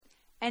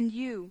And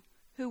you,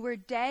 who were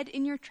dead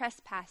in your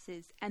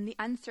trespasses and the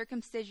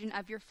uncircumcision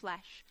of your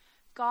flesh,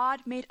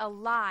 God made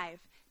alive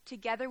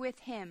together with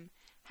him,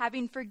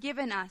 having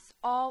forgiven us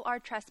all our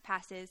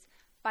trespasses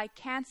by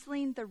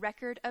canceling the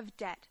record of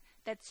debt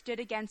that stood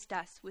against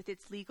us with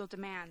its legal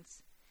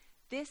demands.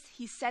 This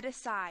he set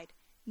aside,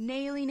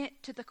 nailing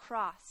it to the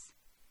cross.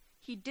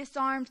 He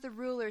disarmed the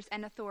rulers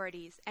and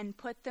authorities and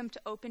put them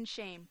to open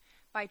shame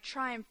by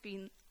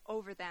triumphing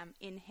over them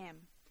in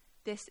him.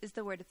 This is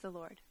the word of the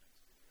Lord.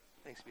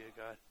 Thanks be to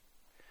God.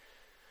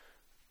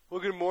 Well,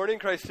 good morning,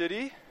 Christ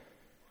City.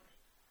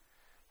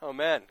 Oh,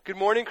 man. Good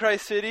morning,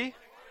 Christ City.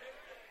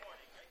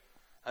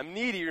 I'm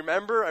needy,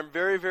 remember? I'm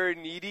very, very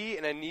needy,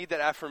 and I need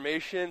that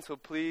affirmation, so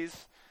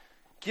please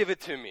give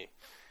it to me.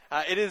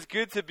 It is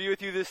good to be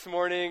with you this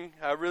morning.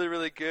 Really,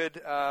 really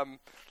good.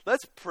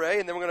 Let's pray,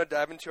 and then we're going to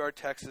dive into our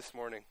text this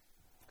morning.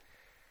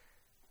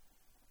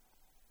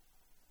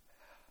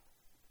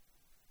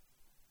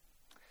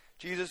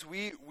 Jesus,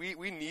 we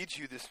need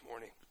you this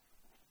morning.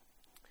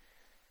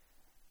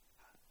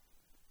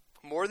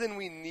 More than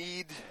we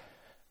need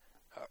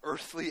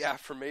earthly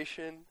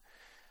affirmation,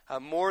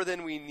 more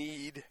than we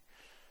need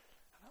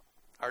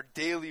our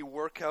daily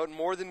workout,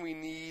 more than we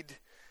need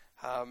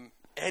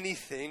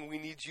anything, we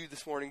need you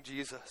this morning,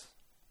 Jesus.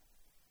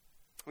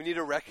 We need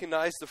to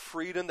recognize the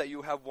freedom that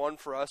you have won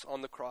for us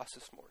on the cross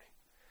this morning.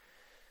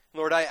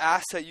 Lord, I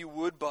ask that you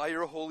would, by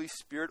your Holy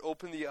Spirit,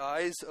 open the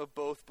eyes of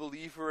both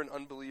believer and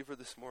unbeliever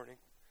this morning,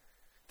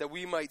 that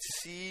we might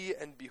see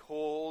and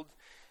behold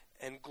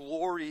and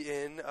glory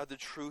in the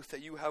truth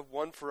that you have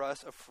won for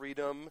us, a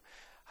freedom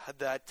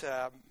that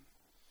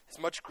is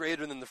much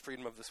greater than the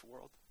freedom of this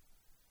world.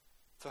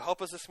 So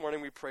help us this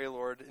morning, we pray,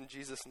 Lord, in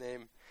Jesus'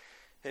 name.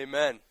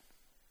 Amen.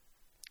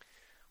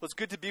 Well, it's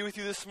good to be with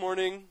you this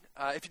morning.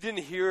 If you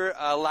didn't hear,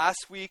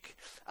 last week,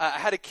 I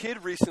had a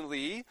kid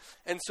recently,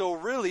 and so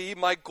really,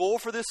 my goal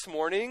for this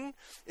morning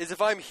is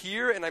if I'm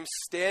here and I'm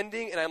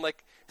standing and I'm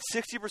like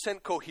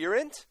 60%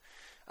 coherent,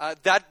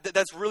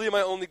 that's really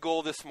my only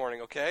goal this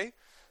morning, okay?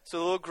 So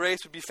a little grace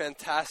would be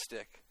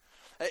fantastic.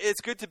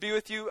 It's good to be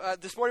with you.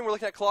 This morning we're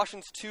looking at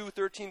Colossians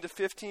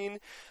 2:13-15.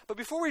 But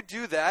before we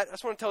do that, I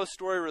just want to tell a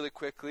story really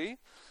quickly.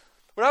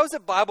 When I was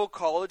at Bible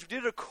college, we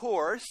did a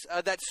course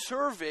that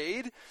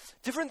surveyed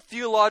different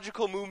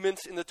theological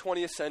movements in the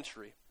 20th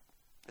century.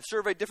 It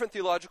surveyed different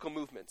theological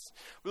movements.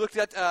 We looked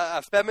at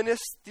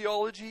feminist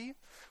theology,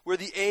 where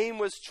the aim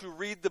was to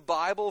read the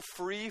Bible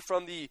free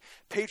from the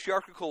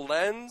patriarchal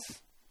lens.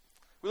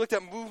 We looked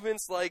at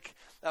movements like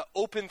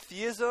open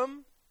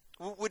theism,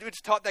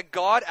 which taught that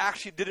God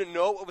actually didn't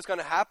know what was going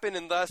to happen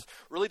and thus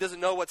really doesn't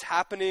know what's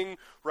happening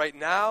right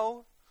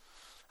now.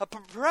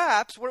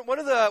 Perhaps one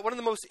of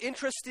the most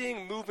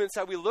interesting movements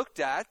that we looked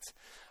at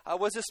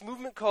was this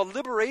movement called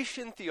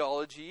liberation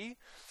theology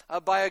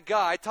taught by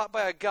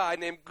a guy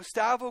named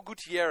Gustavo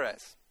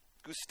Gutierrez.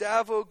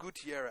 Gustavo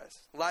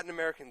Gutierrez, Latin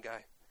American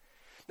guy.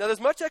 Now,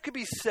 there's much that could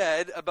be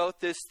said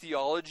about this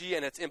theology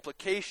and its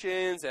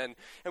implications, and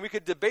we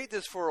could debate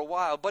this for a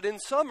while, but in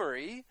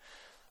summary,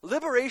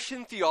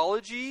 liberation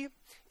theology,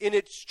 in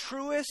its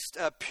truest,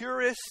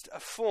 purest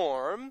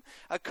form,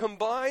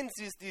 combines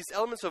these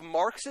elements of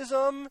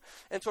Marxism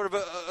and sort of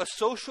a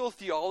social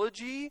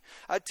theology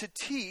to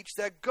teach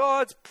that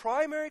God's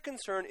primary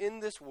concern in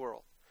this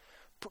world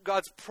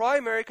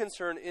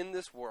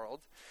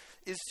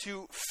is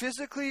to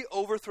physically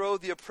overthrow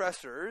the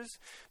oppressors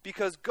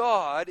because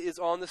God is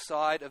on the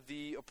side of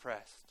the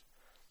oppressed.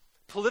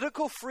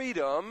 Political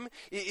freedom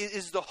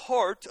is the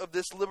heart of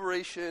this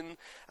liberation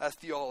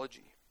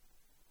theology.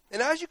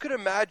 And as you could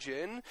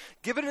imagine,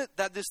 given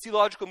that this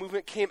theological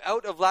movement came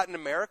out of Latin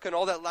America and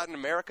all that Latin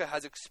America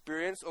has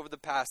experienced over the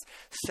past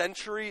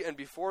century and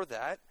before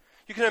that,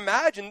 you can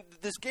imagine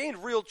this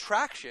gained real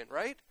traction,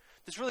 right?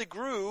 This really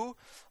grew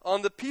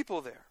on the people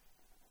there.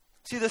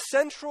 See, the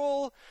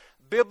central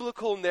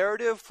biblical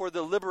narrative for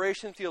the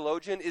liberation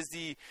theologian is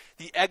the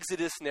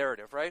Exodus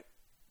narrative, right?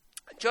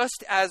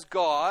 Just as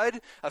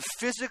God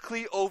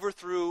physically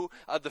overthrew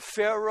the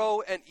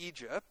Pharaoh and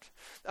Egypt,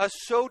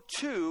 so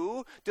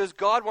too does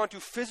God want to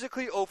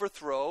physically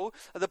overthrow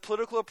the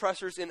political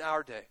oppressors in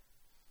our day.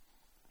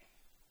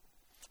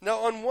 Now,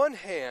 on one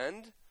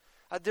hand,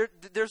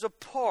 there's a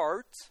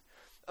part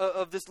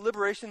of this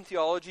liberation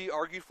theology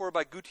argued for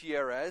by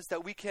Gutierrez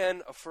that we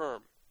can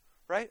affirm,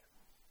 right?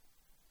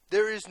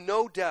 There is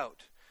no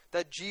doubt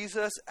that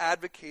Jesus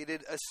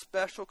advocated a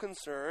special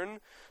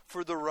concern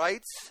for the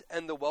rights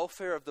and the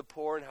welfare of the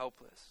poor and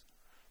helpless.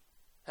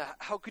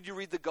 How could you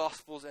read the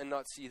Gospels and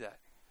not see that?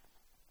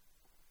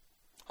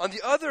 On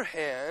the other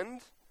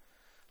hand,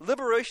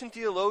 liberation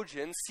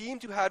theologians seem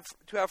to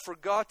have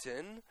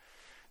forgotten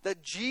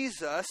that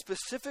Jesus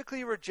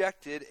specifically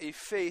rejected a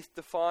faith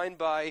defined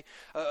by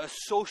a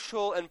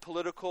social and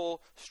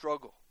political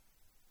struggle.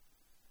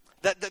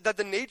 That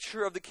the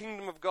nature of the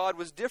kingdom of God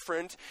was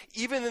different,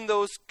 even than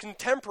those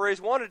contemporaries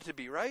wanted it to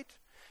be, right?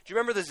 Do you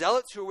remember the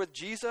zealots who were with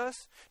Jesus?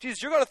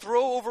 Jesus, you're going to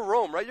throw over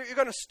Rome, right? You're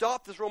going to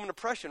stop this Roman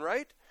oppression,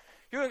 right?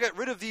 You're going to get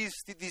rid of these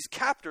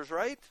captors,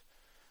 right?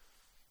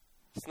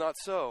 It's not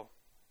so.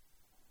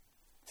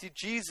 See,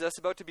 Jesus,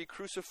 about to be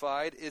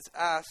crucified, is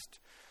asked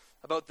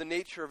about the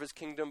nature of his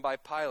kingdom by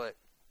Pilate.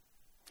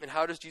 And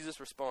how does Jesus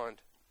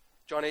respond?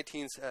 John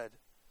 18 said,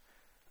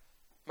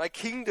 "My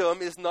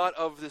kingdom is not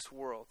of this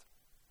world.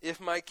 If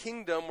my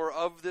kingdom were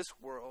of this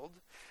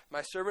world,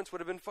 my servants would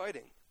have been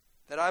fighting,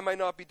 that I might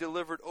not be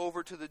delivered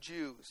over to the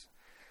Jews.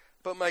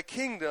 But my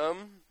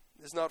kingdom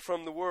is not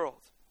from the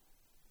world."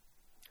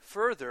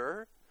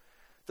 Further,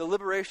 the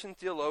liberation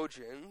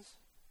theologians,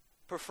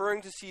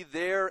 preferring to see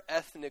their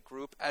ethnic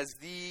group as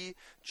the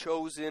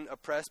chosen,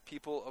 oppressed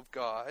people of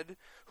God,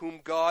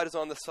 whom God is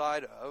on the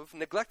side of,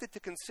 neglected to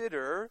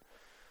consider,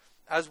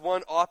 as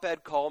one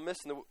op-ed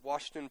columnist in the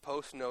Washington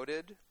Post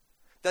noted,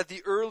 that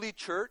the early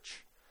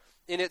church,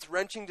 in its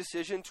wrenching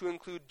decision to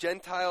include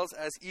Gentiles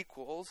as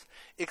equals,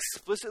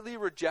 explicitly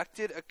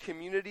rejected a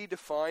community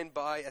defined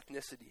by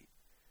ethnicity.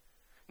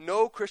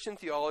 No Christian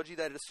theology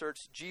that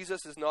asserts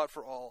Jesus is not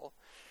for all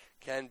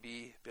can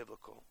be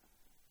biblical.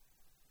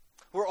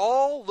 We're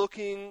all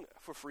looking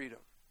for freedom.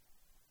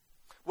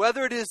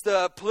 Whether it is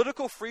the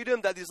political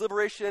freedom that these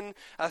liberation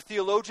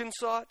theologians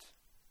sought,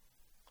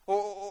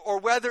 or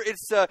whether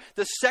it's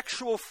the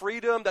sexual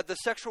freedom that the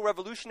sexual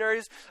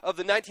revolutionaries of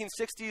the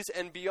 1960s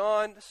and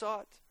beyond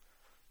sought,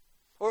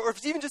 or if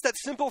it's even just that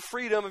simple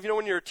freedom of,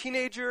 when you're a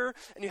teenager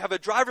and you have a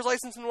driver's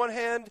license in one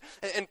hand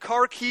and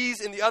car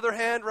keys in the other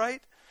hand,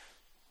 right?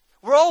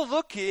 We're all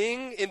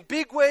looking in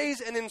big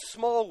ways and in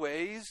small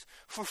ways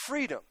for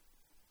freedom.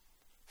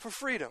 For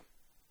freedom.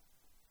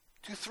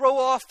 To throw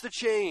off the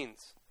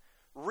chains,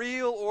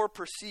 real or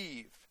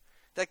perceived,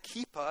 that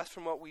keep us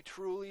from what we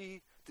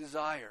truly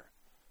desire,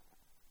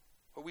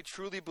 what we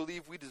truly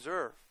believe we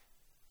deserve.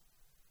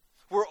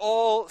 We're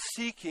all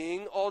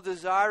seeking, all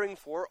desiring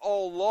for,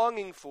 all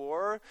longing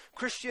for,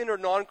 Christian or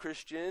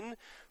non-Christian,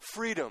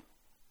 freedom.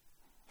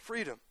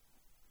 Freedom.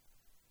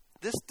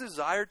 This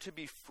desire to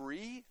be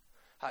free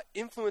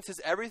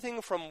influences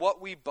everything from what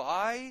we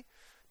buy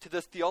to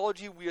the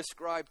theology we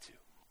ascribe to.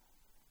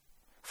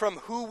 From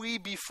who we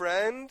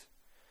befriend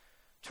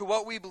to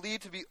what we believe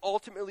to be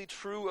ultimately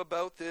true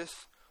about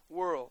this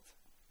world.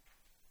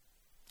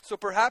 So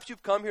perhaps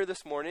you've come here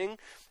this morning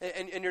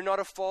and you're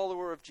not a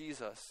follower of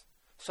Jesus.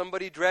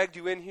 Somebody dragged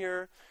you in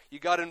here, you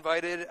got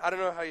invited, I don't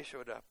know how you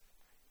showed up.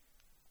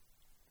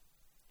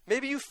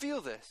 Maybe you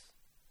feel this.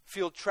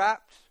 Feel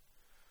trapped,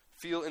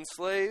 feel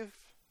enslaved.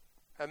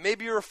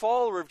 Maybe you're a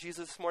follower of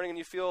Jesus this morning and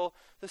you feel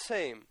the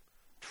same,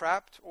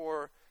 trapped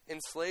or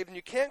enslaved, and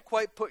you can't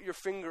quite put your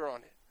finger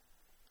on it.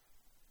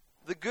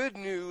 The good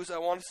news I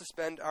want us to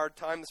spend our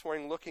time this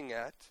morning looking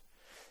at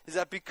is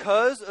that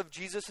because of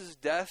Jesus'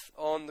 death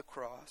on the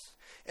cross,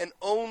 and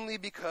only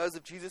because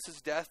of Jesus'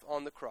 death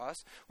on the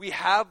cross, we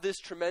have this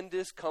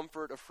tremendous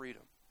comfort of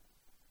freedom.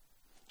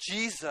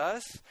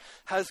 Jesus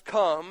has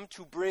come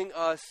to bring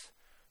us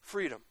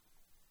freedom.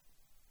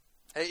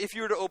 If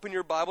you were to open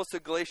your Bibles to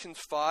Galatians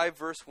 5,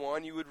 verse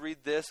 1, you would read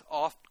this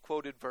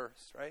oft-quoted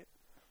verse, right?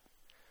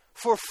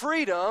 For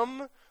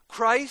freedom,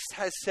 Christ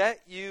has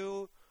set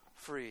you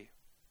free.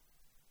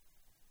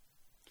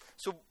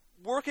 So,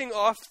 working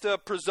off the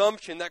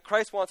presumption that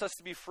Christ wants us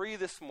to be free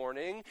this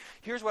morning,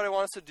 here's what I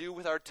want us to do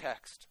with our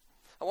text.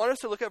 I want us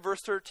to look at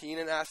verse 13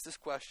 and ask this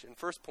question.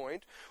 First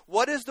point,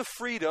 what is the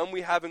freedom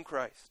we have in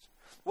Christ?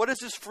 What is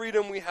this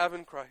freedom we have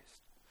in Christ?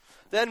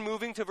 Then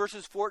moving to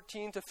verses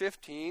 14 to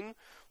 15,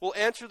 we'll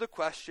answer the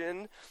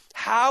question,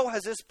 how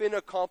has this been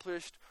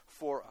accomplished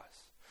for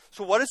us?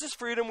 So what is this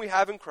freedom we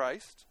have in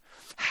Christ?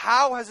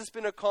 How has this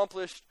been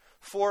accomplished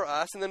for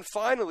us? And then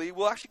finally,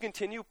 we'll actually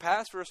continue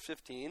past verse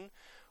 15.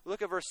 We'll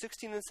look at verse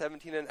 16 and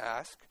 17 and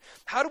ask,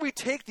 how do we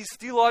take these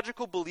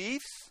theological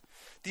beliefs,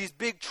 these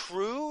big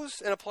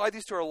truths, and apply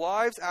these to our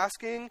lives,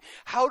 asking,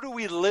 how do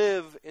we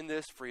live in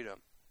this freedom?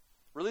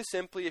 Really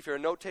simply, if you're a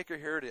note taker,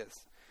 here it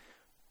is.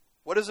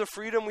 What is the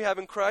freedom we have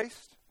in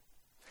Christ?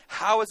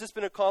 How has this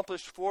been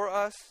accomplished for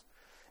us?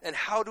 And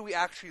how do we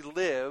actually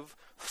live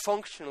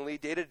functionally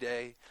day to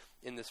day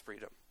in this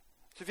freedom?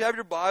 So if you have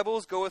your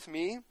Bibles, go with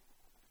me.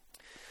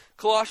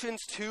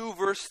 Colossians 2,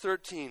 verse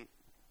 13.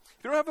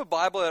 If you don't have a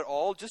Bible at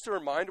all, just a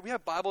reminder, we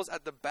have Bibles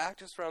at the back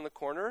just around the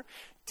corner.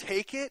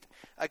 Take it,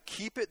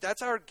 keep it.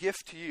 That's our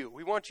gift to you.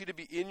 We want you to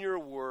be in your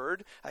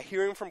word,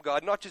 hearing from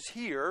God, not just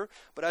here,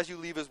 but as you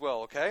leave as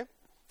well, okay?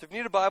 So if you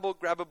need a Bible,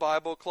 grab a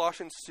Bible,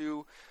 Colossians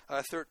 2,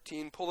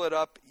 13. Pull it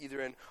up either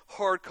in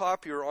hard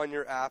copy or on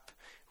your app.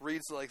 It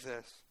reads like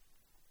this.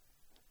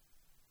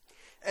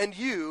 And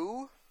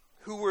you,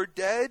 who were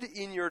dead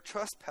in your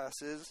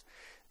trespasses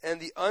and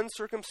the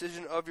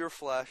uncircumcision of your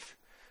flesh,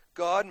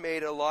 God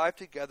made alive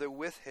together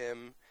with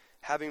him,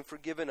 having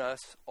forgiven us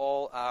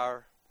all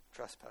our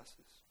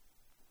trespasses.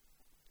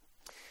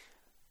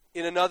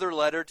 In another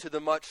letter to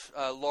the much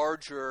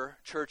larger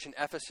church in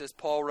Ephesus,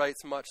 Paul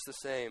writes much the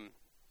same.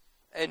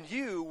 And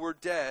you were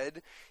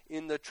dead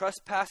in the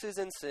trespasses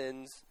and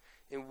sins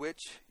in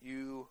which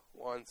you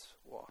once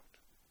walked.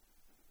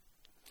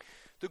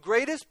 The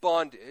greatest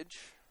bondage,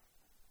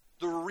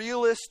 the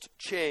realest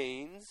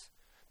chains,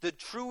 the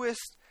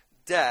truest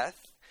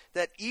death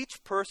that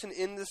each person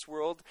in this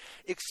world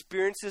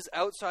experiences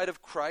outside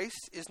of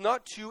Christ is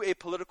not to a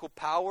political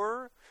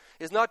power,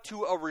 is not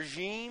to a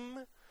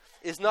regime,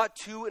 is not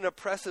to an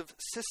oppressive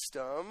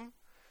system,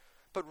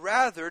 but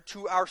rather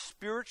to our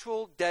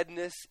spiritual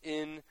deadness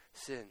in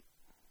sin.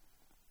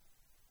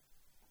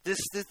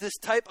 This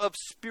type of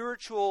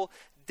spiritual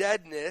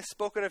deadness,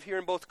 spoken of here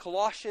in both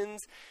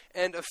Colossians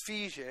and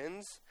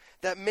Ephesians,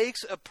 that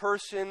makes a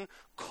person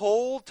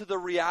cold to the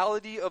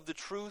reality of the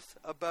truth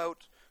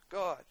about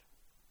God.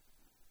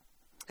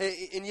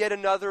 In yet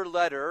another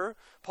letter,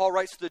 Paul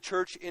writes to the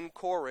church in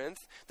Corinth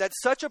that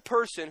such a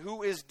person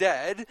who is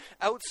dead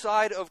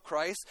outside of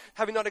Christ,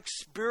 having not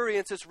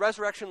experienced this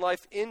resurrection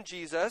life in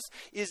Jesus,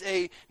 is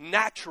a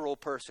natural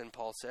person,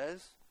 Paul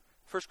says.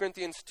 1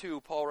 Corinthians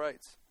 2, Paul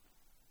writes,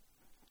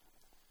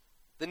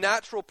 "The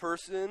natural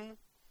person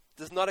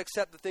does not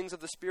accept the things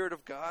of the Spirit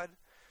of God,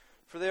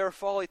 for they are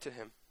folly to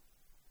him,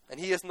 and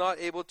he is not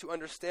able to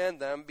understand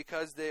them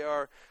because they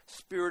are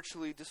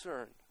spiritually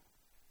discerned."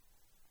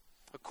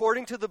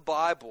 According to the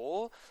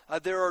Bible,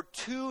 there are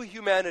two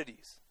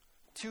humanities.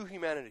 Two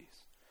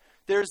humanities.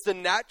 There's the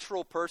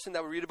natural person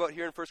that we read about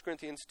here in 1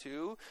 Corinthians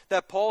 2,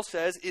 that Paul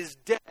says is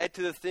dead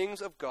to the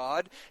things of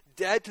God,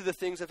 dead to the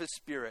things of his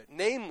Spirit.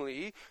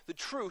 Namely, the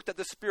truth that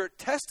the Spirit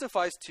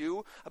testifies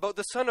to about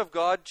the Son of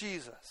God,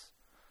 Jesus.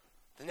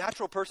 The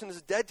natural person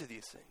is dead to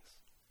these things.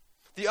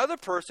 The other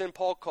person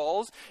Paul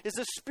calls is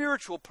a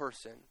spiritual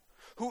person,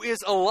 who is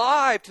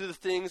alive to the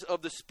things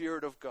of the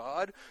Spirit of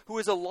God, who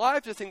is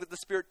alive to the thing that the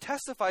Spirit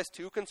testifies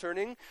to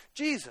concerning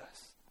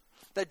Jesus.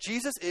 That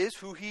Jesus is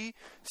who he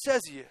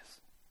says he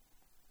is.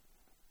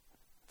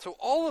 So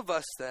all of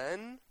us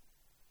then,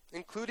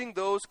 including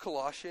those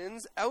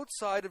Colossians,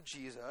 outside of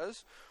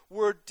Jesus,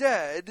 were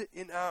dead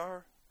in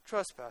our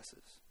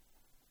trespasses.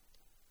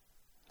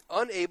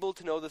 Unable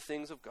to know the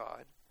things of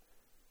God,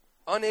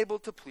 unable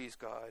to please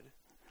God,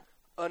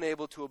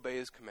 unable to obey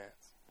his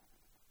commands.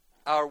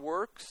 Our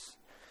works,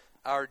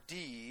 our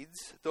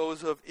deeds,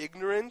 those of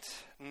ignorant,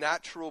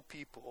 natural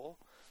people,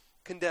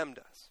 condemned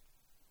us.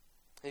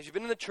 And if you've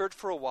been in the church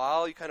for a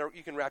while, you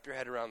can wrap your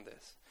head around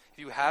this. If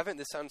you haven't,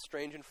 this sounds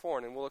strange and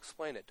foreign, and we'll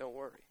explain it. Don't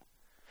worry.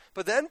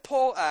 But then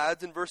Paul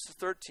adds in verse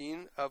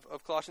 13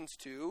 of Colossians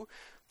 2,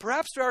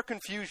 "Perhaps to our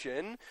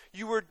confusion,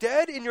 you were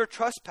dead in your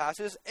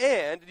trespasses,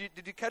 and,"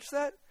 did you catch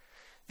that?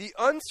 "The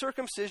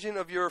uncircumcision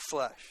of your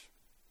flesh."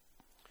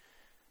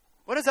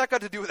 What has that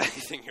got to do with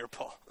anything here,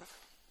 Paul?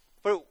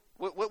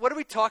 What are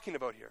we talking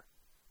about here?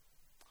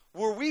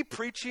 Were we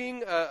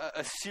preaching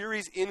a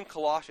series in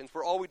Colossians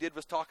where all we did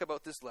was talk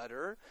about this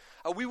letter?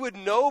 We would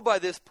know by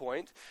this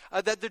point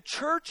that the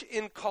church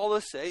in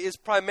Colossae is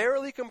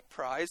primarily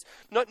comprised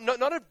not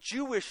of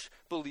Jewish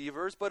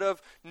believers, but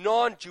of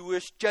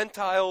non-Jewish,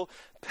 Gentile,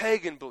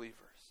 pagan believers.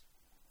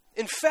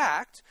 In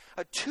fact,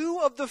 two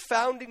of the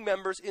founding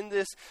members in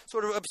this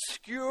sort of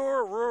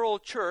obscure rural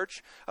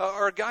church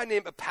are a guy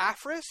named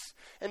Epaphras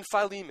and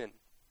Philemon.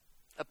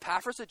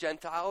 Epaphras, a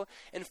Gentile,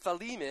 and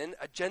Philemon,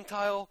 a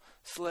Gentile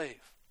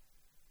slave.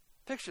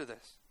 Picture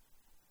this.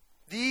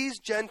 These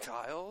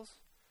Gentiles,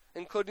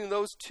 including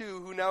those two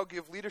who now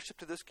give leadership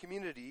to this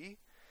community,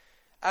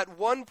 at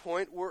one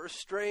point were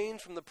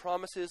estranged from the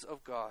promises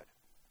of God.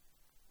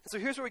 And so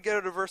here's where we get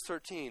out of verse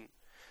 13.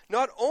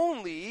 Not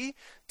only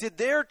did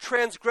their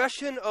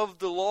transgression of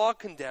the law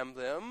condemn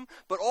them,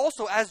 but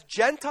also as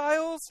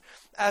Gentiles,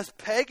 as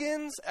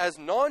pagans, as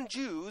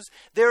non-Jews,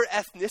 their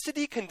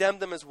ethnicity condemned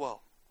them as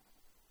well.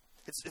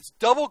 It's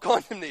double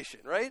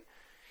condemnation, right?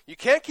 You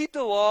can't keep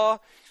the law,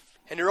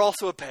 and you're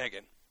also a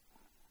pagan.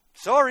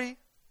 Sorry.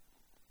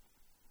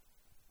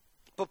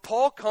 But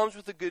Paul comes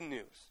with the good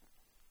news.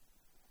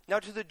 Now,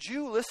 to the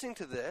Jew listening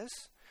to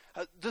this,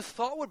 the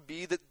thought would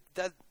be that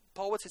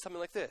Paul would say something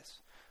like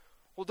this.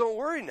 Well, don't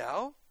worry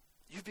now.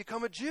 You've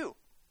become a Jew.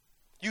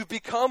 You've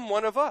become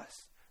one of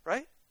us,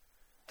 right?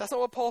 That's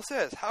not what Paul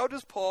says. How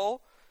does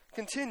Paul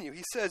continue?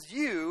 He says,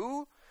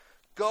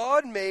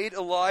 God made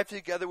alive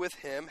together with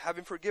him,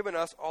 having forgiven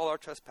us all our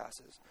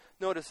trespasses.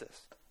 Notice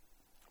this.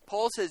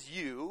 Paul says,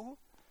 you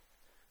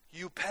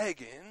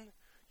pagan,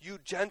 you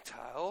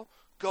Gentile,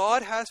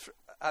 God has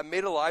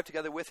made alive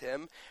together with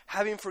him,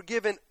 having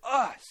forgiven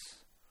us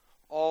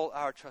all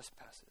our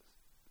trespasses.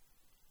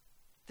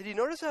 Did you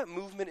notice that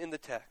movement in the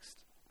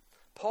text?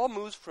 Paul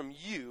moves from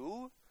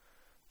you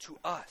to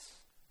us,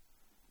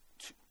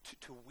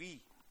 to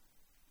we.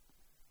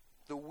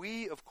 The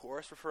we, of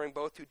course, referring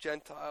both to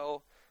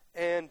Gentile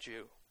and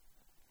Jew,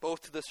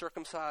 both to the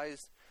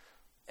circumcised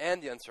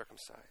and the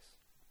uncircumcised,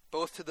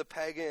 both to the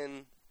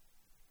pagan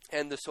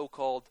and the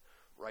so-called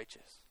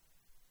righteous.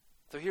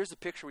 So here's the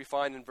picture we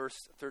find in verse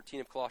 13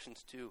 of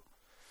Colossians 2.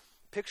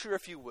 Picture,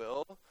 if you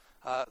will,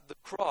 the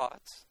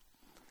cross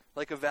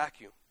like a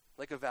vacuum.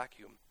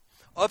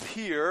 Up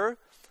here,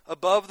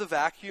 above the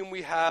vacuum,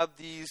 we have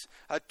these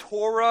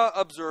Torah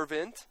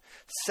observant,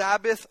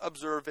 Sabbath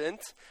observant,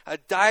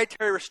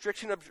 dietary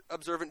restriction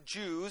observant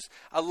Jews,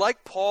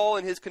 like Paul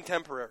and his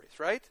contemporaries,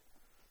 right?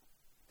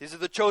 These are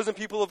the chosen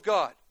people of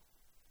God.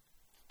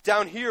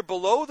 Down here,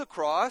 below the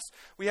cross,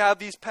 we have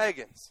these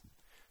pagans,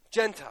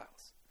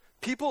 Gentiles,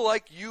 People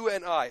like you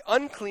and I,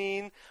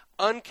 unclean,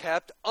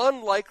 unkept,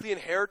 unlikely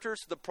inheritors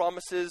of the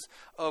promises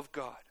of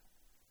God.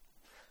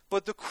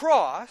 But the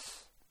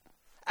cross,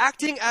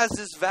 acting as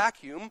this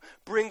vacuum,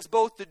 brings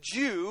both the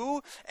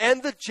Jew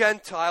and the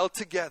Gentile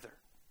together.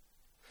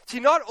 See,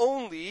 not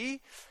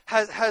only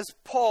has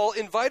Paul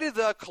invited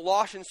the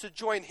Colossians to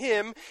join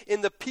him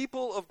in the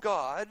people of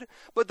God,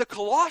 but the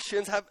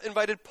Colossians have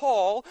invited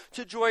Paul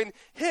to join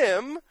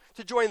them,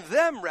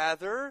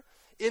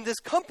 in this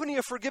company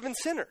of forgiven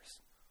sinners.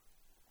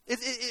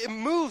 It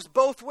moves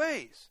both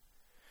ways.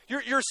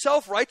 Your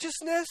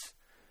self-righteousness,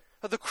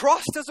 the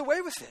cross does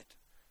away with it.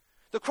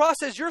 The cross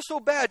says, you're so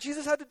bad,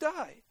 Jesus had to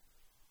die.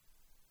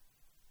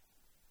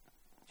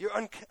 Your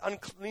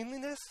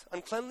uncleanliness,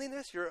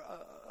 your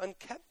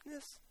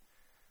unkeptness,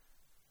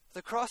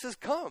 the cross has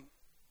come.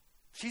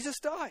 Jesus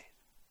died.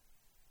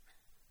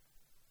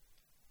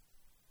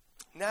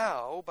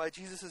 Now, by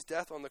Jesus'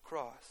 death on the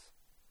cross,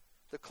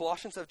 the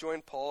Colossians have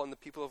joined Paul and the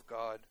people of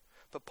God,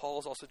 but Paul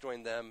has also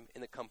joined them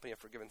in the company of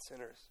forgiven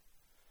sinners.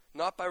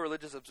 Not by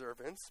religious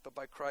observance, but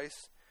by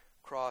Christ's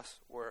cross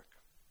work.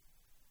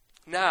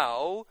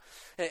 Now,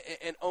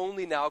 and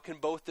only now, can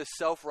both the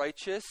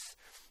self-righteous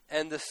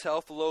and the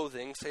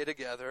self-loathing say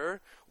together,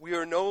 we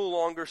are no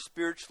longer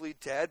spiritually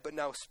dead, but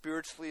now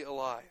spiritually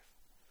alive.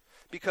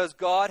 Because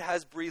God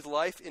has breathed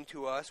life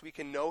into us, we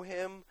can know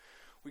him,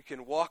 we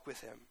can walk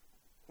with him.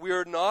 We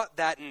are not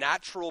that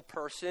natural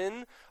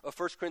person of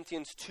 1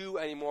 Corinthians 2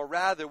 anymore.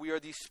 Rather, we are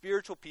these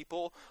spiritual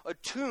people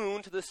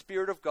attuned to the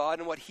Spirit of God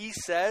and what he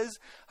says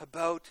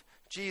about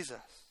Jesus.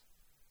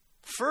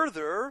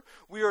 Further,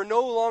 we are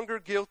no longer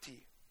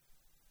guilty.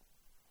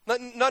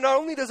 Not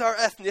only does our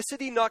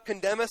ethnicity not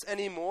condemn us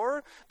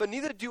anymore, but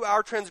neither do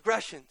our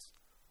transgressions.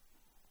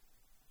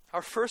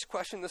 Our first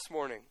question this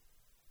morning: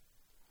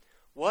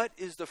 what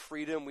is the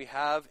freedom we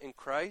have in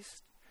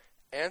Christ?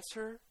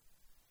 Answer: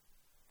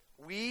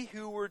 we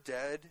who were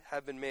dead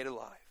have been made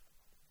alive.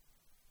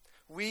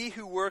 We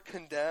who were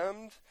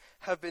condemned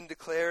have been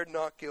declared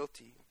not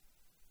guilty.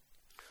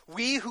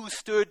 We who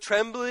stood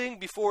trembling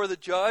before the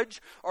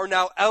judge are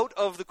now out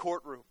of the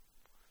courtroom.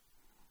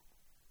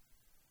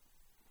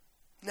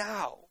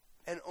 Now,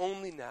 and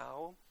only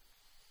now,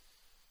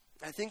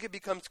 I think it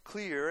becomes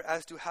clear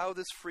as to how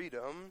this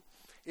freedom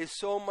is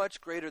so much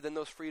greater than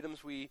those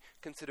freedoms we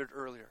considered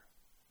earlier.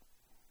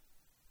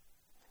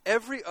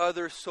 Every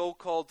other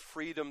so-called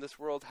freedom this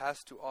world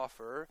has to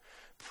offer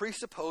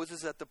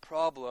presupposes that the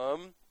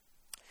problem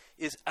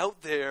is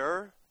out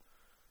there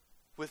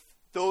with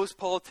those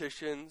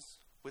politicians,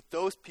 with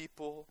those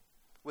people,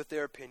 with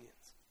their opinions.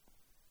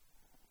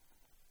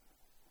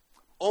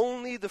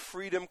 Only the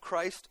freedom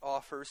Christ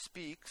offers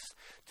speaks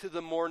to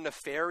the more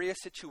nefarious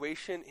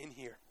situation in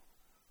here.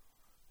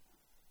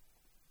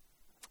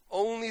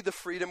 Only the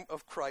freedom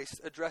of Christ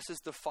addresses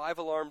the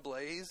 5-alarm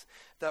blaze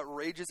that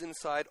rages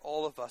inside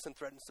all of us and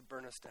threatens to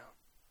burn us down.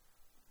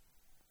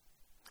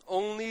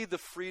 Only the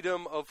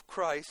freedom of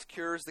Christ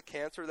cures the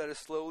cancer that is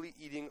slowly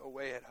eating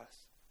away at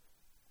us.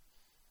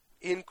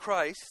 In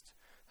Christ,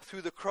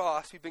 through the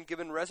cross, we've been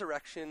given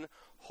resurrection,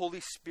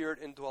 Holy Spirit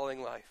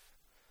indwelling life,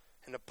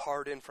 and a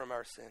pardon from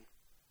our sin.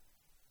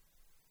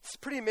 It's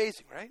pretty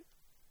amazing, right?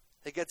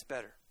 It gets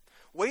better.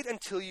 Wait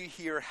until you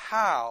hear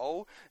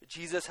how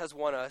Jesus has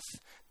won us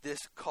this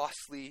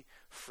costly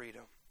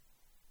freedom.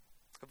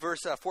 Verse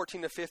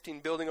 14 to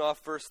 15, building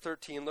off verse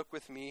 13, look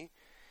with me,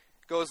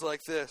 goes like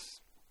this.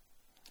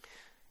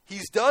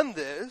 He's done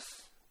this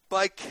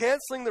by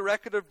canceling the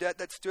record of debt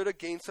that stood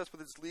against us with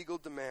its legal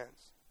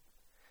demands.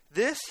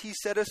 This he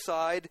set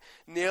aside,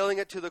 nailing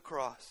it to the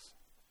cross.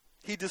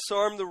 He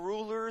disarmed the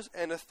rulers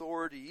and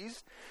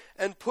authorities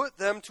and put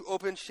them to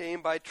open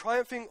shame by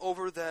triumphing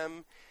over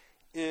them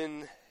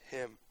in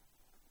him.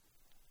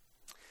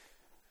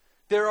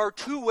 There are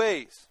two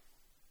ways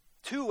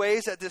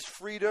that this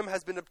freedom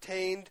has been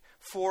obtained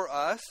for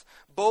us.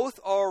 Both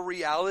are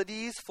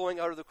realities flowing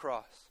out of the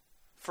cross.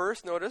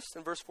 First, notice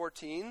in verse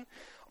 14,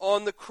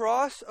 on the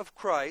cross of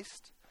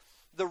Christ,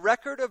 the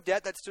record of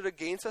debt that stood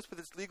against us with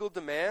its legal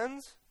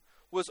demands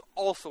was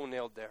also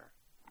nailed there,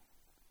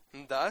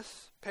 and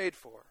thus paid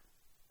for.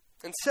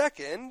 And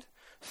second,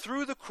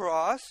 through the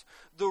cross,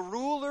 the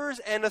rulers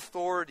and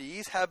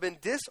authorities have been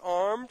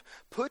disarmed,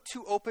 put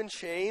to open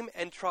shame,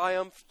 and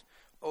triumphed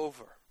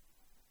over.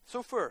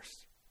 So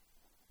first,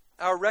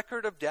 our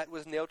record of debt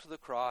was nailed to the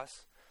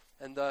cross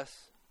and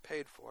thus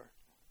paid for.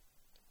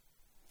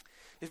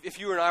 If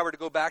you and I were to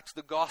go back to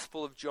the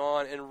Gospel of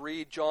John and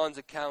read John's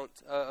account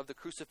of the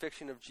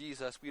crucifixion of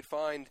Jesus, we'd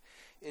find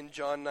in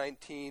John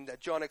 19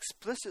 that John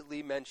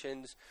explicitly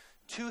mentions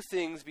two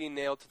things being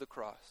nailed to the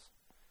cross.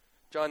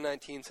 John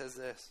 19 says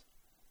this: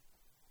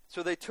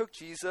 so they took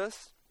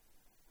Jesus,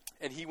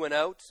 and he went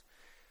out,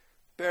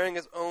 bearing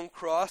his own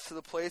cross, to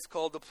the place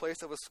called the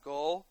place of a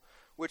skull,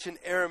 which in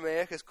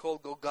Aramaic is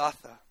called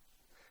Golgotha.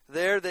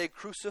 There they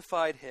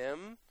crucified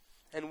him,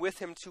 and with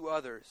him 2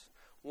 others,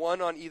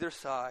 one on either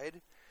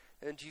side,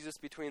 and Jesus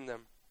between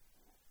them.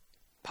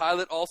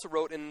 Pilate also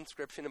wrote an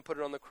inscription and put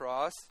it on the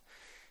cross.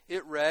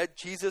 It read,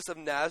 Jesus of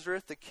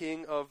Nazareth, the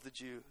King of the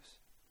Jews.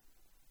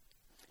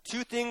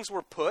 Two things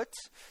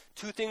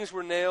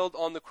were nailed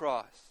on the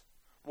cross.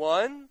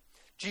 One,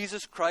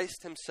 Jesus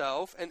Christ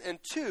himself, and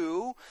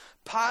two,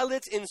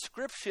 Pilate's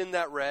inscription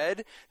that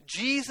read,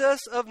 Jesus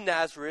of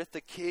Nazareth,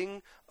 the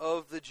King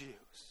of the Jews.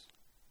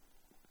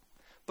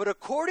 But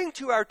according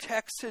to our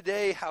text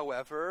today,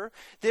 however,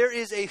 there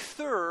is a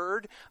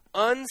third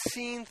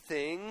unseen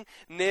thing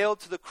nailed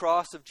to the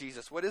cross of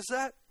Jesus. What is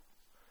that?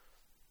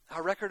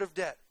 Our record of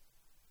debt.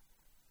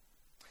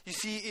 You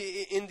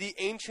see, in the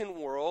ancient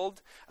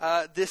world,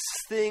 this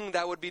thing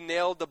that would be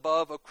nailed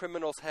above a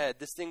criminal's head,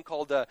 this thing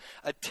called a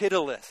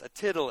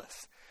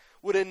titulus,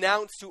 would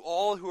announce to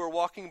all who are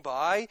walking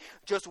by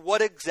just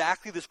what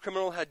exactly this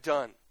criminal had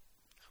done,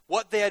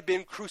 what they had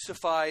been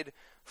crucified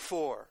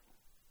for.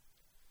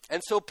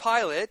 And so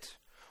Pilate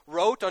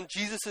wrote on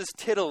Jesus'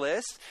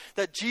 titulus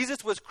that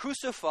Jesus was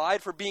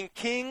crucified for being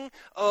king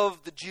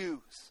of the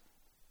Jews.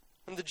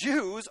 And the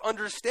Jews,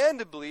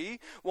 understandably,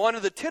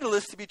 wanted the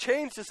titulus to be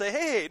changed to say,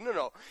 hey,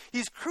 no,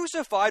 he's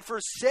crucified for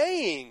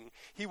saying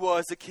he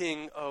was the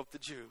king of the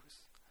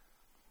Jews.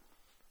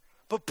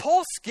 But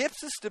Paul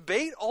skips this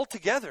debate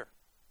altogether.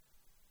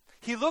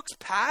 He looks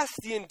past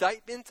the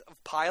indictment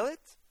of Pilate.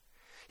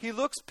 He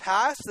looks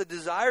past the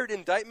desired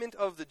indictment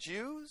of the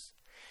Jews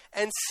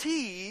and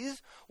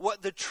sees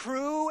what the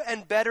true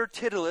and better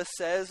titulus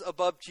says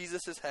above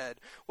Jesus' head.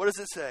 What does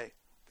it say?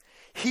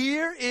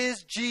 Here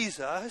is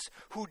Jesus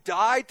who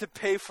died to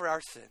pay for our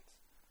sins.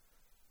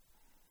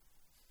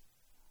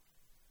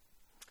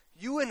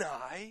 You and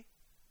I,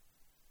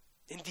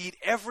 indeed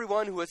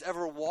everyone who has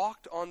ever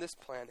walked on this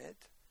planet,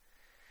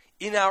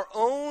 in our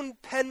own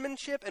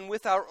penmanship and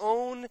with our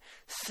own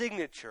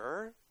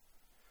signature,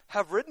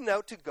 have written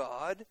out to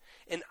God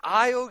an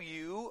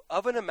IOU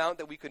of an amount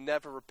that we could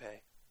never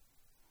repay.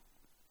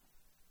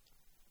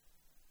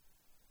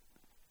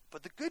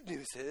 But the good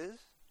news is,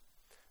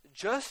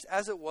 just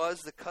as it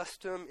was the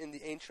custom in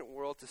the ancient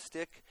world to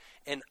stick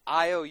an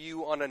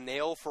IOU on a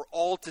nail for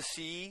all to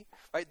see,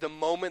 right, the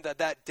moment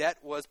that debt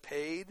was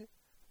paid,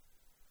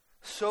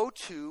 so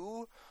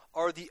too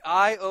are the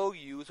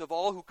IOUs of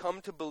all who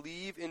come to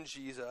believe in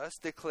Jesus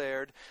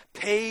declared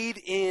paid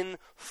in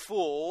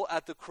full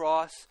at the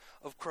cross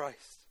of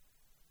Christ.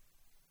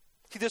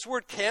 See, this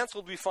word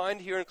canceled we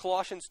find here in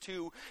Colossians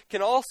 2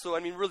 can also,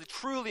 really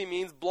truly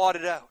means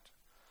blotted out.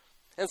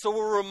 And so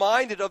we're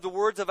reminded of the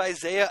words of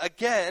Isaiah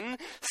again,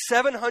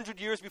 700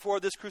 years before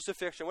this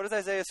crucifixion. What does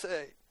Isaiah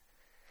say?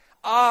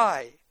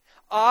 I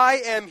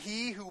am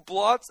he who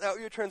blots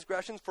out your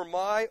transgressions for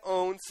my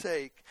own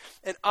sake,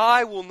 and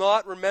I will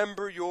not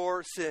remember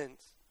your sins.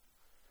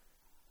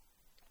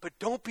 But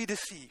don't be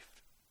deceived.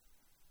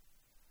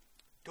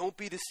 Don't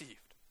be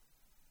deceived.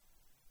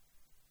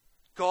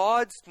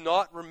 God's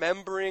not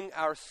remembering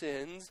our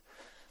sins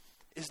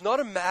is not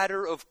a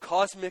matter of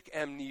cosmic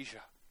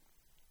amnesia.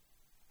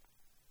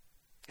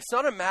 It's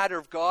not a matter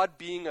of God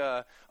being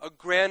a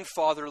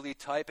grandfatherly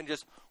type and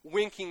just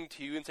winking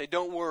to you and say,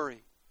 don't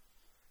worry.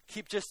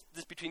 Keep just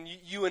this between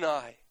you and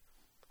I.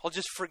 I'll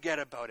just forget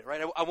about it,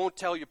 right? I won't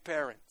tell your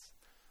parents.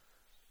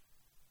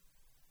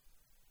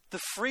 The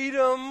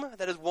freedom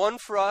that is won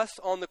for us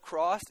on the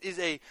cross is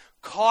a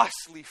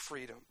costly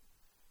freedom.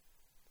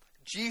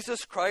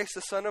 Jesus Christ,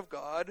 the Son of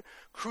God,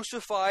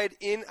 crucified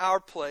in our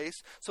place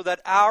so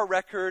that our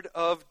record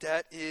of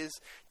debt is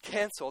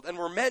canceled. And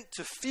we're meant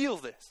to feel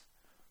this.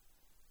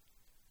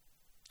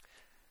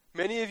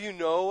 Many of you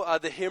know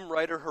the hymn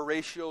writer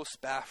Horatio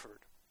Spafford.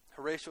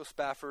 Horatio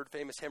Spafford,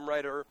 famous hymn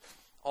writer,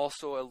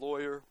 also a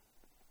lawyer.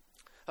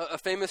 A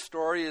famous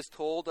story is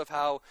told of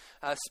how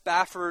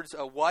Spafford's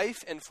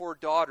wife and 4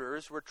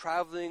 daughters were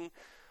traveling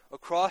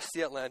across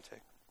the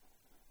Atlantic.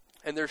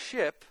 And their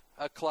ship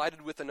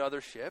collided with another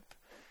ship,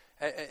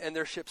 and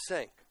their ship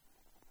sank.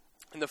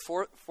 And the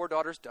four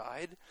daughters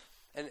died,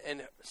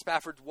 and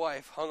Spafford's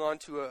wife hung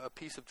onto a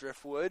piece of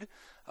driftwood,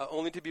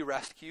 only to be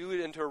rescued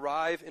and to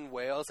arrive in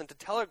Wales and to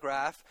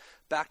telegraph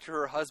back to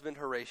her husband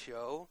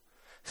Horatio,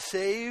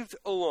 saved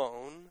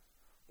alone,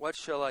 what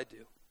shall I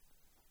do?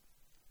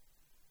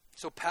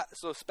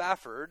 So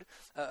Spafford,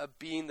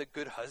 being the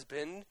good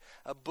husband,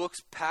 books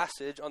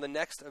passage on the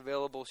next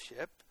available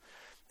ship.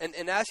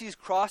 And as he's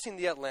crossing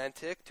the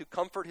Atlantic to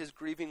comfort his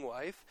grieving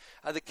wife,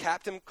 the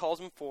captain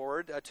calls him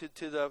forward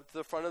to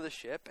the front of the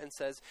ship and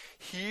says,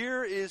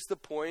 here is the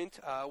point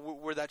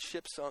where that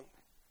ship sunk.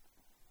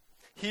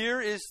 Here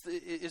is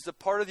the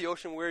part of the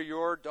ocean where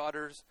your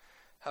daughters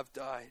have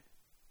died.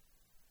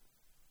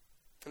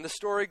 And the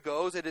story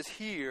goes, it is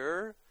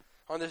here,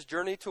 on this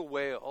journey to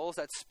Wales,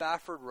 that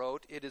Spafford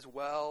wrote, it is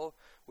well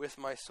with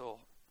my soul.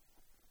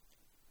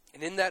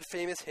 And in that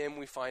famous hymn,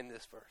 we find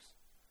this verse.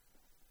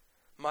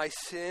 My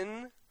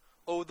sin,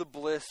 oh the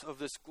bliss of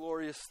this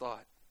glorious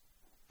thought.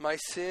 My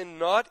sin,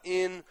 not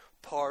in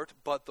part,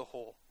 but the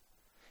whole,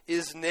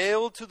 is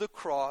nailed to the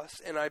cross,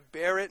 and I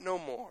bear it no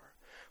more.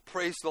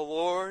 Praise the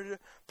Lord,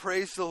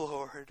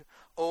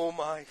 oh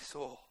my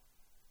soul.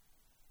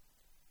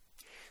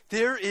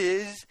 There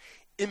is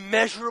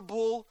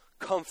immeasurable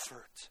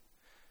comfort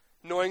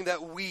knowing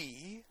that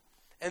we,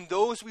 and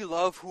those we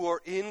love who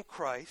are in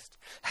Christ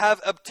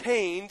have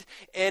obtained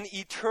an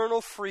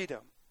eternal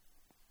freedom.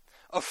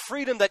 A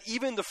freedom that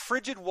even the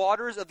frigid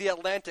waters of the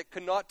Atlantic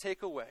could not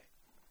take away.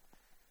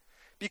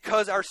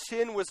 Because our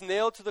sin was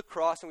nailed to the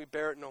cross and we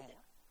bear it no more.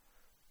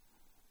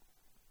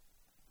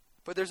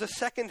 But there's a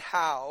second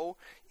how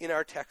in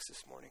our text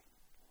this morning.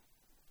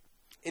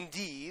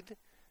 Indeed,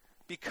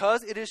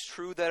 because it is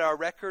true that our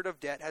record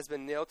of debt has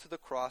been nailed to the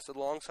cross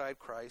alongside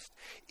Christ,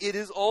 it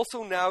is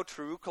also now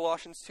true,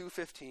 Colossians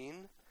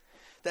 2:15,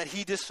 that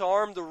he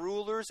disarmed the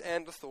rulers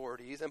and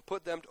authorities and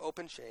put them to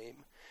open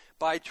shame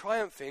by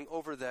triumphing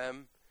over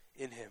them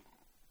in him.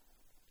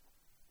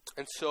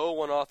 And so,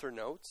 one author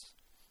notes,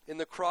 in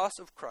the cross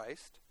of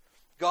Christ,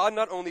 God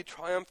not only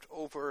triumphed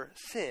over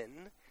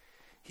sin,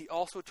 he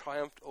also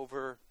triumphed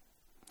over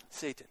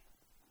Satan.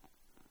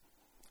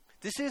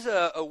 This is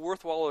a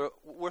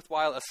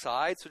worthwhile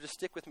aside, so just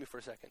stick with me for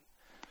a second.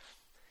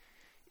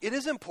 It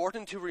is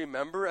important to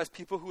remember, as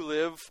people who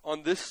live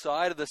on this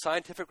side of the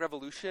scientific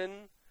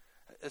revolution,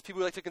 as people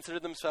who like to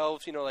consider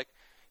themselves, like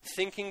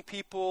thinking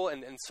people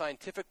and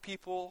scientific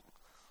people,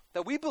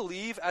 that we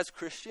believe as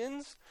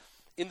Christians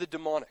in the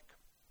demonic.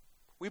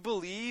 We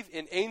believe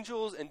in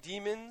angels and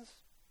demons.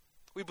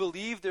 We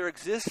believe there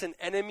exists an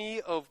enemy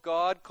of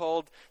God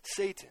called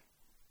Satan.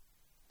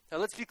 Now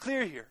let's be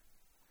clear here.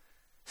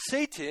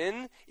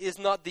 Satan is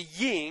not the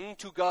yin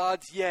to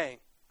God's yang.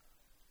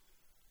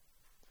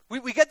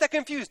 We get that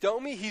confused,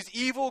 don't we? He's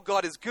evil,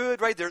 God is good,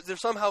 right? They're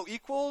somehow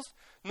equals.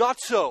 Not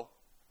so.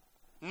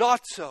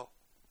 Not so.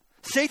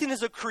 Satan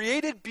is a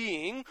created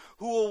being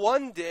who will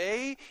one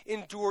day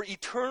endure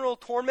eternal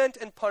torment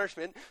and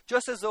punishment,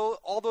 just as though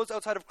all those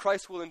outside of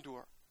Christ will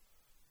endure.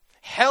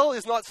 Hell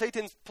is not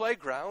Satan's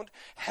playground.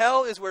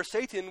 Hell is where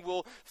Satan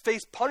will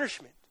face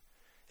punishment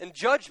and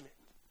judgment.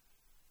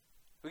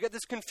 We get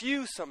this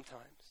confused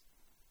sometimes.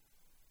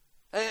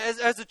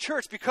 As a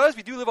church, because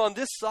we do live on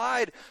this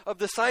side of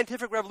the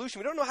scientific revolution,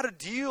 we don't know how to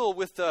deal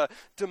with the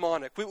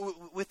demonic,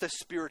 with the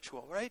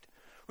spiritual, right?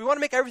 We want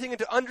to make everything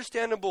into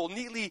understandable,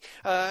 neatly,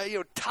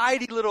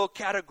 tidy little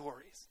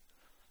categories.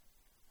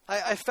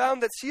 I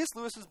found that C.S.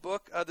 Lewis's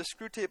book, The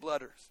Screwtape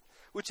Letters,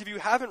 which if you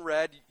haven't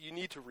read, you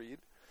need to read.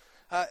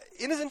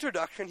 In his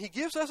introduction, he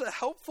gives us a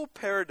helpful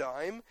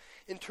paradigm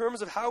in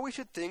terms of how we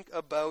should think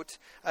about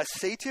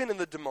Satan and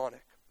the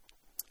demonic.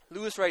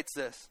 Lewis writes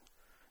this,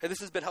 and this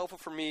has been helpful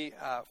for me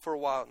for a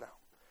while now.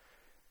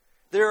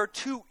 There are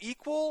two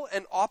equal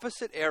and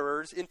opposite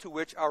errors into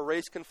which our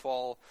race can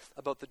fall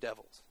about the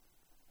devils.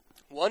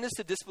 One is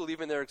to disbelieve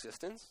in their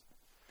existence.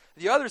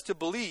 The other is to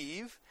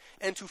believe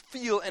and to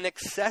feel an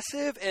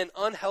excessive and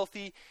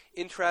unhealthy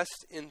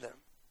interest in them.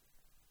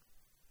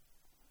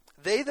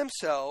 They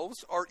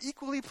themselves are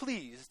equally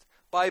pleased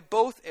by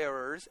both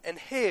errors and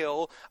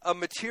hail a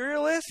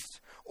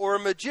materialist or a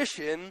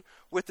magician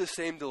with the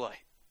same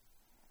delight.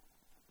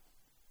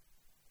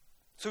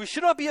 So we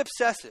should not be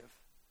obsessive.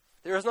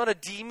 There is not a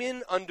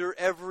demon under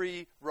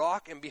every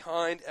rock and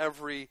behind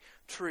every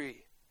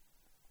tree.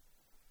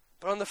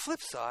 But on the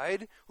flip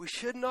side, we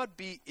should not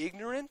be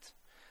ignorant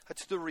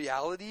to the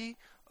reality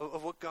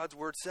of what God's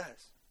word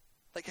says.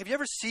 Like, have you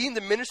ever seen the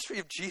ministry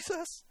of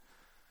Jesus?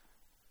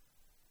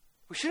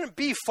 We shouldn't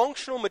be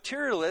functional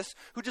materialists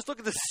who just look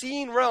at the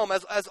seen realm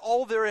as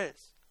all there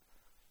is.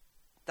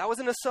 That was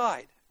an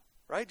aside,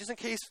 right? Just in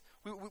case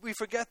we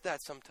forget that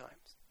sometimes.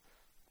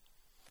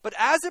 But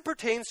as it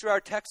pertains to our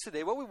text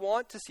today, what we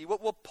want to see,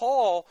 what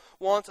Paul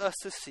wants us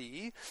to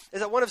see, is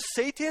that one of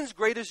Satan's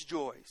greatest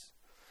joys,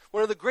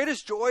 one of the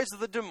greatest joys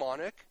of the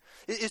demonic,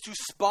 is to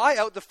spy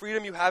out the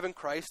freedom you have in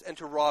Christ and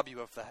to rob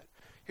you of that.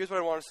 Here's what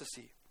I want us to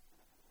see.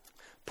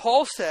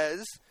 Paul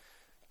says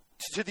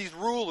to these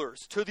rulers,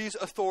 to these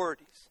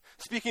authorities,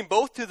 speaking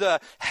both to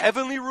the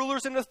heavenly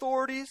rulers and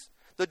authorities,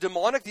 the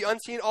demonic, the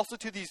unseen, also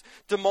to these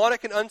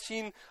demonic and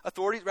unseen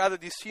authorities, rather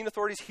these seen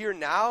authorities here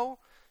now,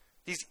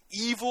 these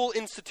evil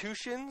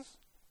institutions.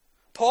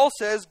 Paul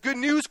says, good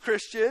news,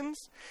 Christians.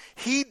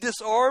 He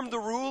disarmed the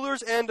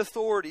rulers and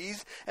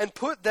authorities and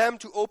put them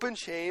to open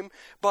shame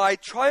by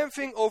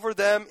triumphing over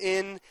them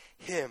in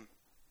him.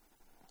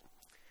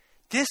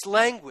 This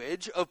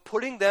language of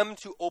putting them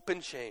to open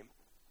shame,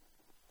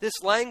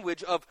 this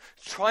language of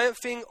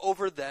triumphing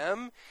over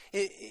them,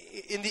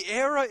 in the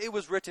era it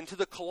was written to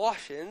the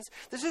Colossians,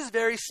 this is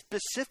very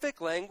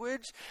specific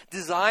language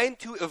designed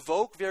to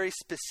evoke very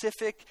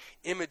specific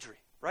imagery.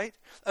 Right?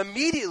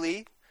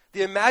 Immediately,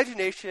 the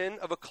imagination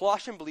of a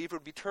Colossian believer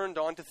would be turned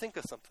on to think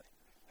of something,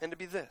 and to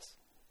be this.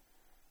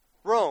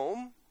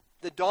 Rome,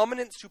 the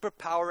dominant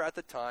superpower at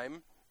the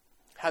time,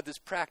 had this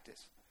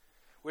practice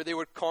where they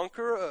would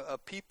conquer a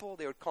people,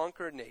 they would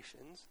conquer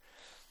nations,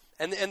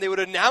 and they would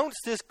announce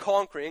this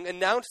conquering,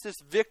 announce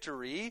this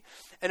victory,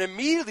 and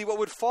immediately what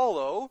would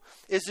follow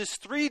is this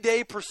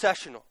 3-day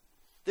processional.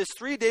 This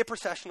 3-day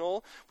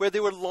processional where they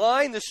would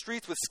line the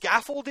streets with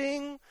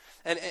scaffolding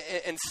and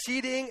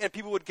seating, and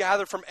people would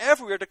gather from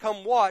everywhere to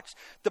come watch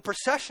the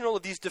processional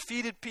of these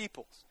defeated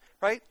peoples,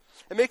 right?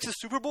 It makes the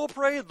Super Bowl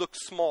parade look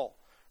small,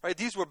 right?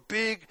 These were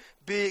big,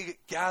 big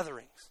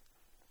gatherings.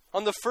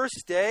 On the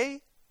first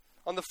day,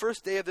 on the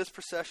first day of this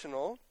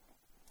processional,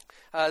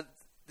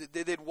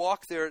 they'd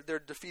walk their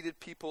defeated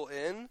people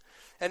in,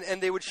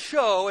 and they would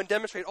show and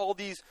demonstrate all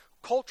these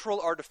cultural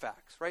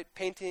artifacts, right?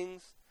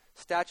 Paintings,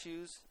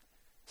 statues.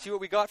 See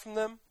what we got from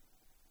them?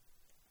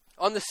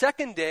 On the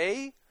second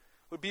day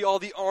would be all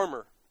the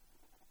armor,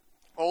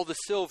 all the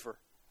silver,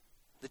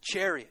 the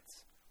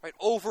chariots, right?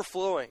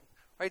 Overflowing,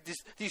 right?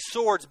 These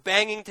swords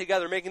banging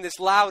together, making this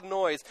loud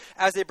noise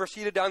as they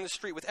proceeded down the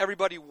street with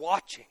everybody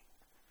watching.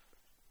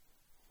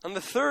 On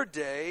the third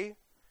day,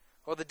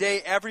 or the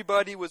day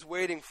everybody was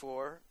waiting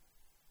for,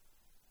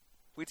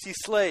 we'd see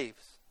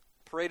slaves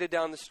paraded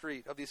down the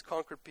street of these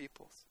conquered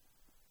peoples.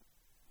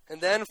 And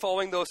then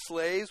following those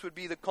slaves would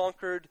be the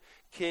conquered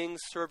king's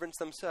servants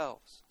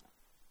themselves.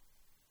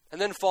 And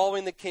then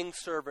following the king's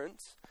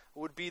servants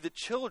would be the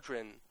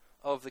children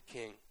of the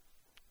king,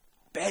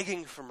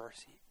 begging for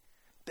mercy,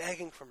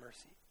 begging for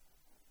mercy.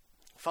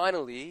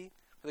 Finally,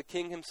 the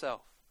king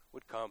himself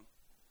would come,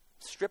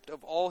 stripped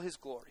of all his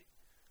glory,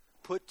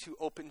 put to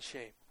open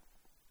shame.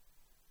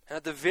 And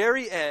at the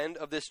very end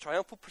of this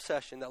triumphal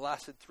procession that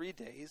lasted 3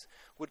 days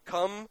would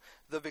come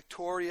the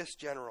victorious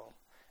general,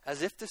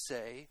 as if to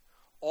say,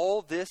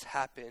 all this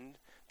happened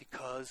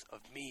because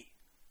of me.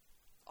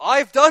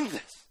 I've done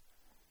this.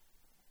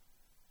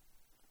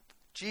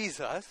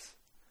 Jesus,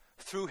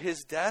 through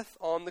his death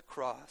on the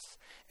cross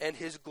and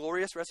his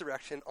glorious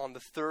resurrection on the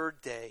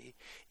third day,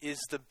 is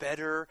the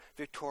better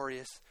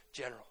victorious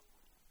general.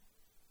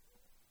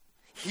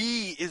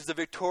 He is the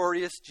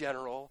victorious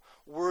general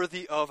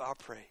worthy of our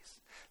praise.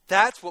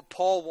 That's what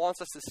Paul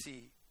wants us to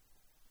see.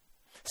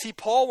 See,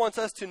 Paul wants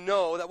us to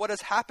know that what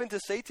has happened to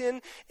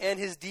Satan and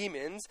his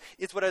demons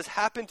is what has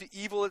happened to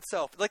evil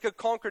itself. Like a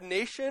conquered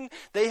nation,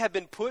 they have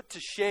been put to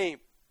shame,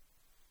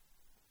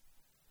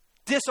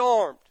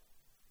 disarmed.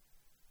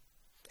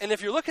 And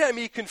if you're looking at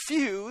me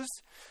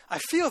confused, I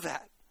feel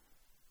that.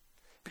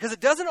 Because it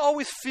doesn't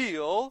always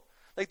feel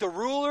like the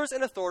rulers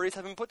and authorities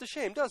have been put to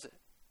shame, does it?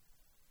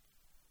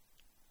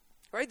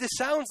 Right? This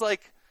sounds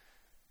like,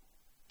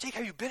 Jake,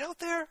 have you been out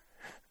there?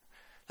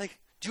 Like,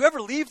 do you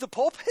ever leave the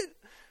pulpit?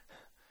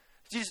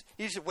 You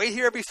just wait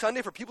here every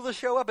Sunday for people to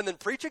show up and then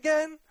preach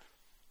again?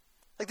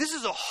 Like, this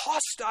is a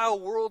hostile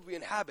world we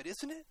inhabit,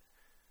 isn't it?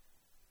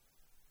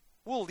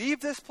 We'll leave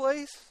this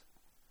place.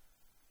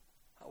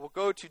 We'll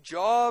go to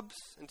jobs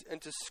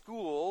and to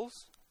schools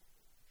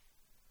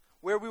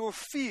where we will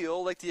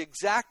feel like the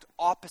exact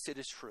opposite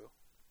is true.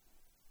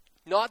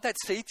 Not that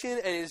Satan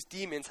and his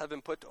demons have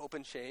been put to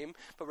open shame,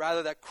 but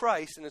rather that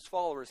Christ and his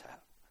followers have.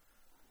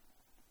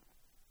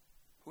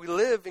 We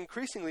live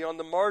increasingly on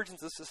the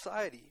margins of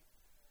society,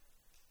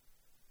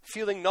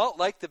 feeling not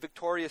like the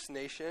victorious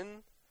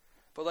nation,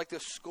 but like the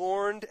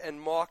scorned and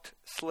mocked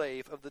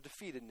slave of the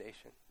defeated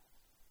nation.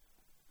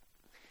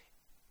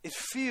 It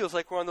feels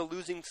like we're on the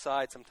losing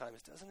side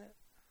sometimes, doesn't it?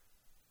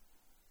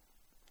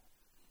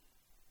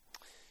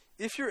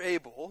 If you're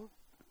able,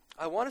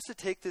 I want us to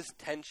take this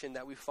tension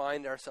that we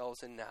find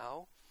ourselves in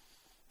now,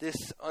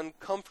 this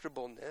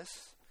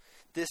uncomfortableness,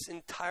 this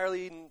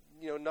entirely,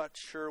 not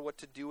sure what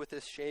to do with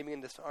this shaming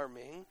and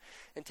disarming,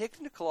 and take it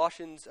into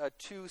Colossians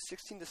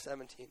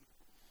 2:16-17.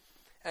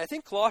 And I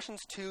think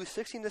Colossians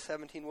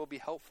 2:16-17 will be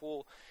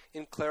helpful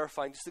in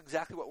clarifying just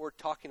exactly what we're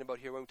talking about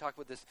here when we talk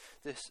about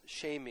this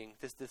shaming,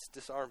 this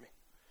disarming.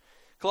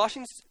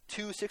 Colossians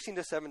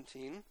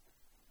 2:16-17,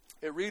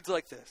 it reads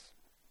like this.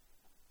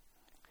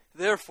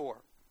 Therefore,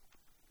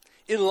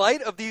 in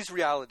light of these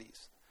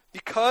realities,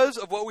 because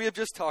of what we have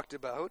just talked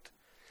about,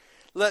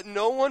 let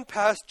no one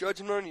pass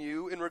judgment on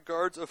you in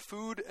regards of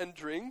food and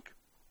drink,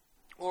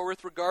 or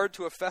with regard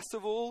to a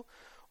festival,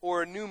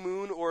 or a new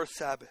moon, or a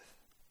Sabbath.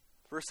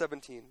 Verse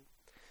 17.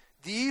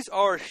 These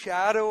are a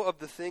shadow of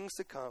the things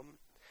to come,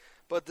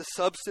 but the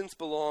substance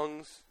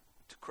belongs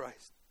to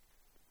Christ.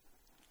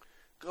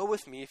 Go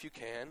with me, if you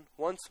can,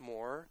 once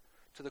more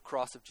to the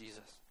cross of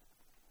Jesus.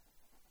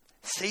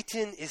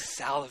 Satan is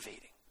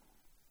salivating.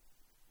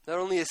 Not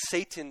only is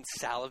Satan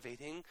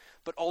salivating,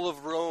 but all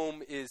of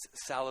Rome is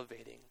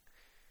salivating.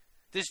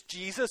 This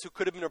Jesus who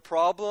could have been a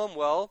problem,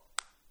 well,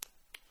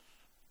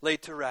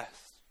 laid to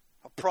rest.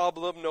 A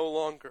problem no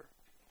longer.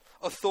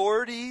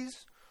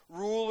 Authorities,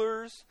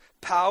 rulers,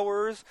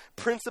 powers,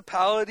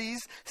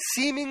 principalities,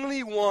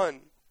 seemingly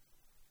won.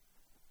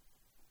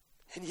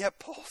 And yet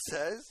Paul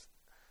says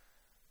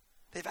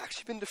they've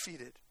actually been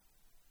defeated.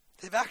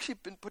 They've actually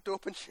been put to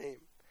open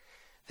shame.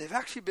 They've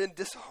actually been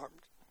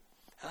disarmed.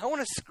 And I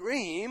want to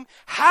scream,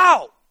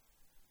 how?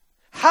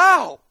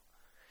 How?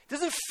 It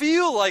doesn't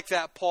feel like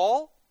that,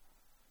 Paul.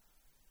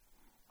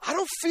 I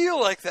don't feel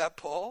like that,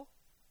 Paul.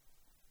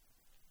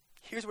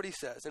 Here's what he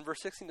says in verse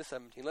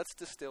 16-17. Let's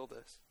distill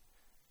this.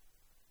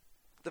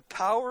 The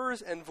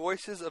powers and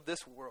voices of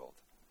this world,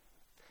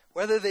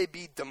 whether they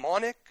be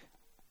demonic,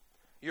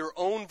 your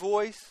own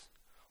voice,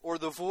 or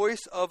the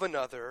voice of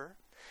another,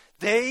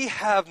 they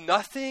have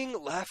nothing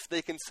left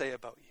they can say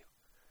about you.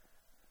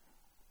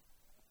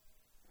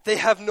 They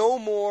have no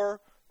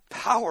more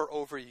power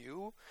over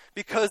you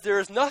because there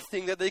is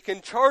nothing that they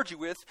can charge you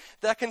with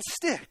that can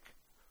stick.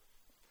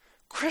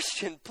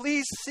 Christian,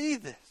 please see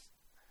this.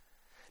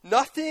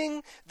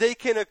 Nothing they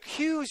can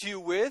accuse you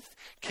with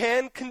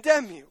can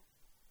condemn you.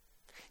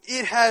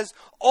 It has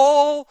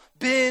all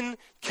been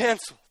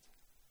canceled.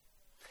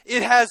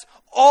 It has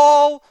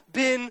all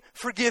been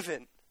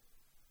forgiven.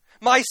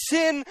 My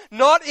sin,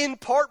 not in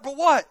part, but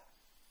what?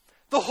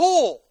 The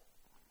whole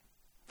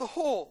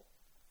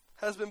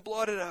has been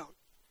blotted out.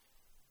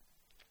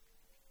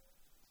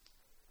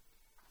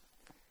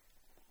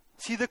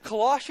 See, the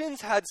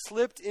Colossians had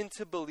slipped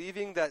into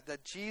believing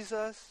that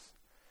Jesus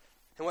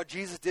and what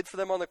Jesus did for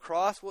them on the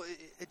cross, well,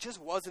 it just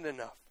wasn't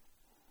enough.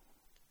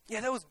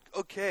 Yeah, that was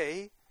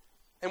okay,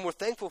 and we're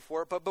thankful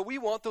for it, but we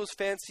want those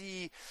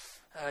fancy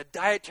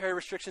dietary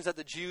restrictions that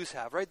the Jews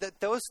have, right?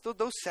 Those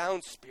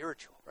sound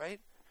spiritual, right?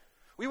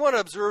 We want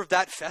to observe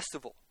that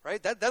festival,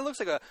 right? That looks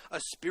like a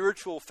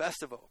spiritual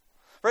festival,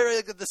 right?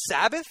 Like the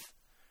Sabbath.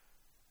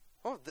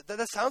 Oh,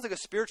 that sounds like a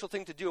spiritual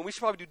thing to do, and we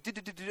should probably do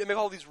and make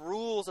all these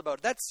rules about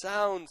it. That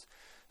sounds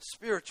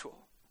spiritual.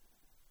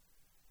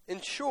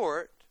 In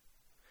short,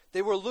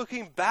 they were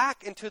looking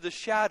back into the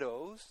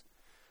shadows,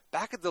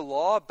 back at the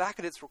law, back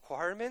at its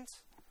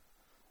requirements,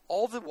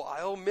 all the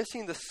while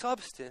missing the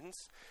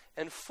substance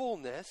and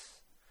fullness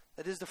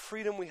that is the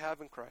freedom we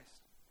have in Christ.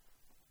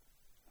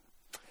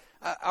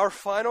 Our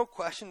final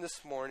question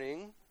this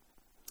morning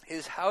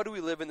is, how do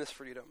we live in this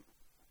freedom?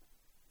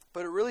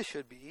 But it really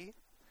should be,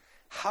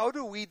 how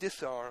do we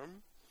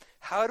disarm,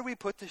 how do we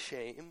put to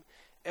shame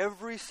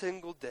every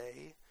single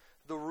day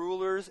the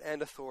rulers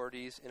and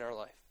authorities in our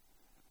life?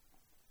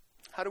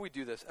 How do we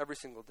do this every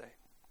single day?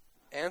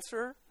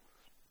 Answer,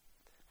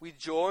 we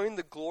join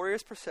the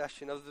glorious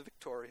procession of the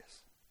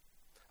victorious,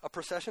 a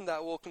procession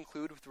that will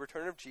conclude with the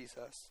return of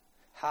Jesus.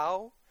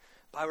 How?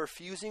 By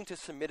refusing to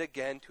submit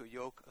again to a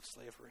yoke of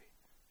slavery,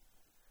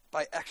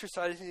 by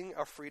exercising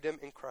our freedom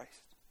in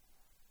Christ,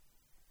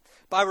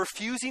 by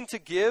refusing to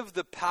give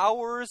the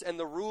powers and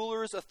the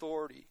rulers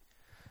authority,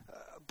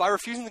 by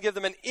refusing to give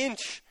them an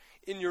inch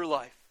in your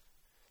life,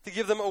 to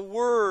give them a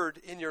word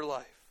in your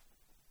life.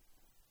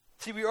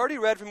 See, we already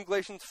read from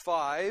Galatians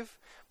 5,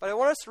 but I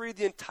want us to read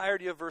the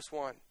entirety of verse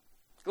 1.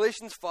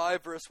 Galatians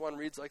 5, verse 1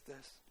 reads like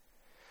this.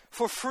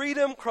 For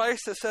freedom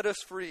Christ has set us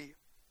free.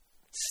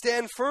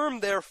 Stand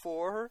firm,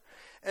 therefore,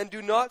 and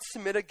do not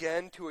submit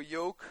again to a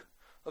yoke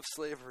of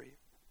slavery.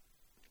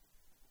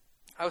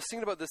 I was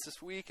thinking about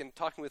this week and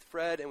talking with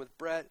Fred and with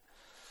Brett.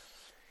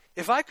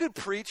 If I could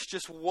preach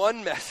just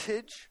one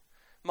message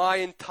my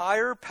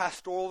entire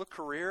pastoral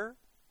career,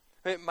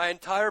 my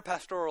entire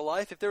pastoral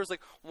life, if there was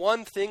like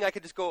one thing I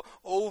could just go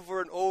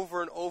over and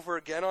over and over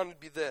again on, it'd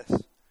be this.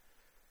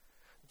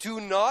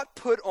 Do not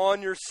put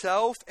on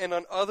yourself and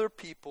on other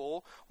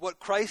people what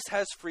Christ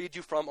has freed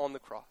you from on the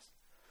cross.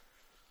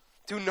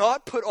 Do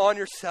not put on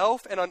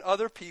yourself and on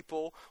other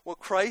people what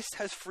Christ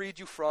has freed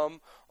you from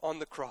on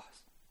the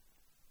cross.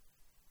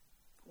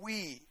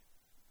 We,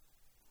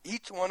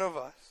 each one of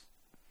us,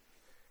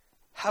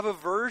 have a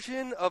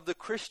version of the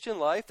Christian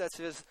life that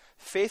says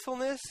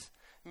faithfulness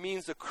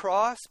means the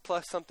cross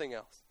plus something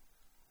else.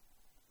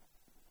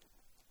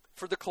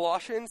 For the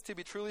Colossians, to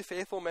be truly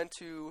faithful meant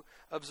to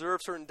observe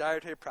certain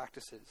dietary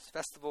practices,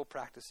 festival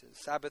practices,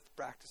 Sabbath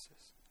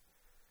practices.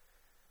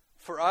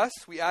 For us,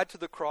 we add to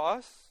the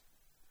cross,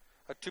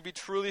 to be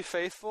truly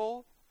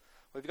faithful,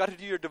 we've got to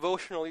do your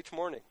devotional each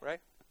morning, right?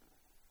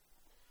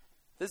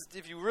 This,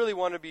 if you really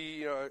want to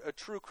be a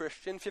true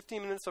Christian,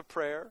 15 minutes of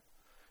prayer,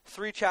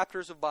 3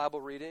 chapters of Bible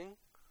reading,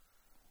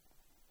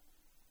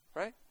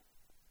 right?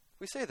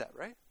 We say that,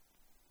 right?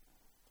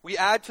 We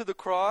add to the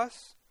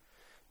cross,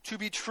 to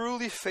be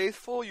truly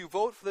faithful, you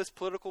vote for this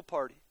political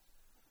party.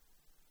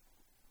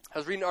 I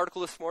was reading an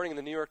article this morning in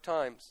the New York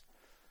Times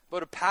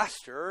about a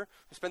pastor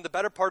who spent the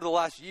better part of the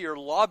last year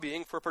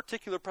lobbying for a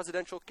particular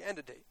presidential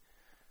candidate.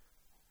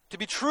 To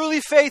be truly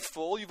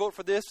faithful, you vote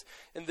for this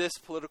and this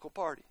political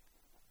party.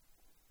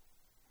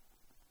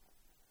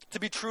 To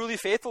be truly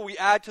faithful, we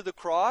add to the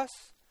cross,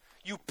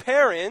 you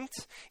parent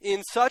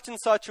in such and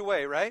such a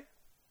way, right?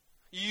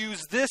 You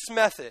use this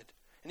method,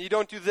 and you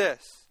don't do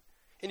this.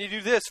 And you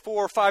do this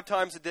 4 or 5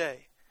 times a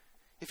day,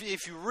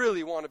 if you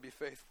really want to be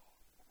faithful.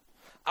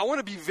 I want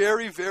to be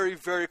very, very,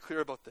 very clear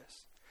about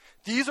this.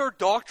 These are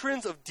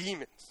doctrines of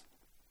demons.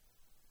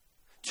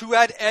 To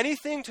add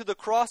anything to the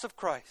cross of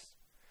Christ,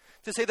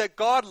 to say that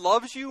God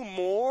loves you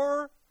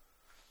more,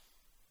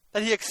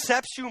 that he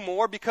accepts you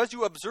more because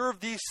you observe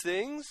these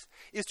things,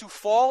 is to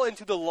fall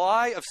into the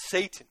lie of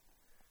Satan.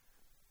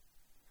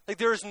 Like,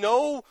 there is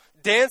no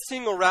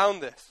dancing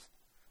around this.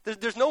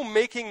 There's no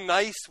making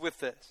nice with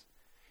this.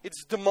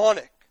 It's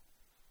demonic.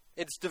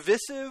 It's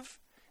divisive,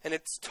 and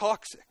it's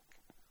toxic.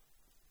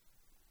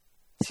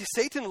 See,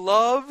 Satan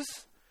loves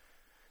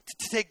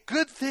to take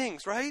good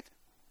things, right?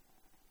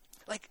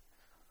 Like,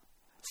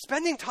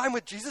 spending time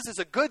with Jesus is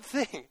a good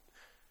thing.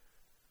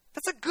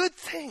 That's a good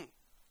thing.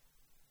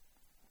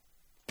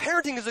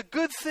 Parenting is a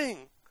good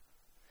thing.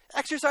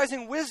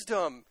 Exercising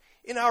wisdom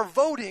in our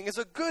voting is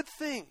a good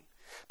thing.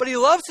 But he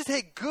loves to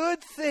take good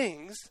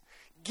things,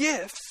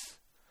 gifts,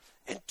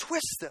 and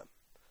twist them,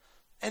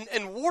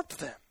 and warp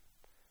them,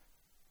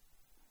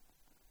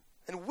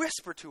 and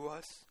whisper to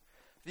us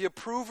The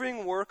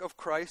approving work of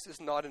Christ is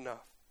not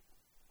enough.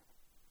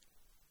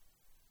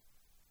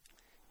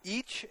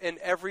 Each and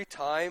every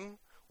time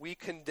we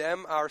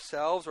condemn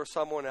ourselves or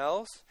someone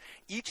else,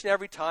 each and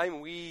every time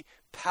we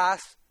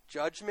pass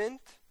judgment,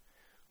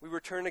 we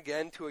return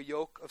again to a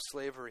yoke of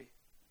slavery.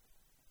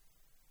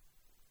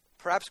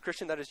 Perhaps,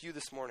 Christian, that is you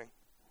this morning.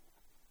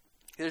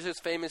 There's this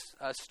famous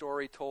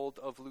story told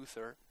of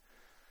Luther,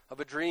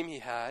 of a dream he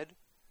had,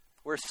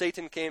 where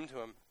Satan came to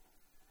him.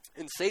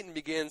 And Satan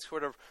begins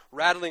sort of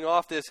rattling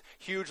off this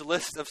huge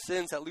list of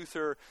sins that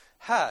Luther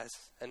has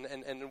and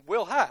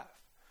will have.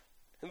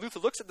 And Luther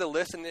looks at the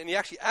list and he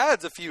actually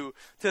adds a few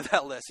to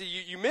that list.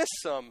 You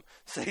missed some,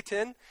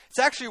 Satan. It's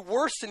actually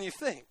worse than you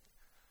think.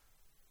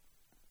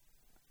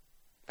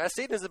 As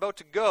Satan is about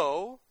to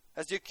go,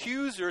 as the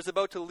accuser is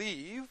about to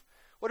leave,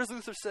 what does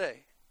Luther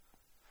say?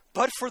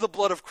 But for the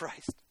blood of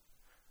Christ.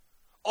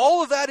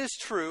 All of that is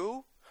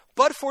true,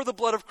 but for the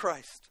blood of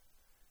Christ.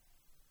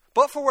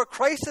 But for what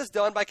Christ has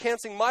done by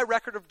canceling my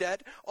record of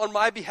debt on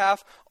my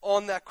behalf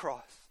on that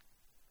cross.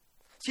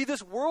 See,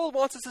 this world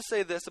wants us to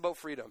say this about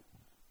freedom.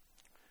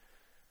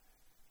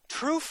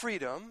 True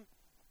freedom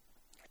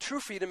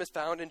is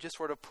found in just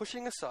sort of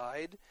pushing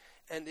aside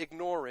and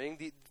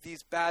ignoring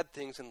these bad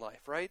things in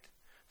life, right?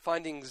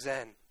 Finding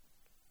Zen,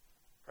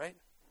 right?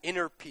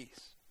 Inner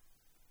peace.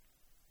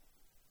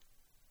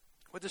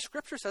 What the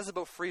Scripture says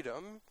about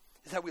freedom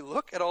is that we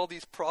look at all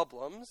these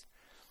problems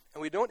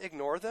and we don't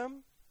ignore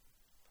them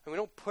and we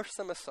don't push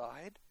them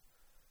aside.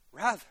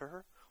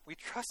 Rather, we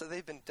trust that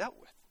they've been dealt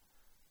with.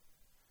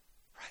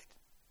 Right?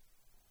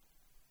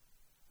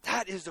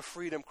 That is the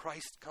freedom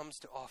Christ comes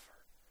to offer.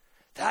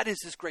 That is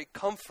this great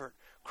comfort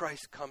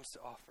Christ comes to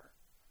offer.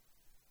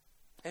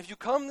 And if you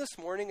come this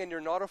morning and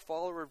you're not a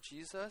follower of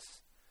Jesus,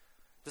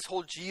 this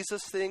whole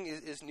Jesus thing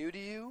is new to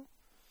you.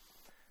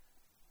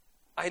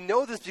 I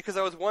know this because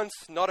I was once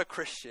not a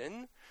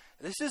Christian.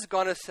 This is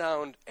going to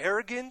sound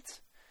arrogant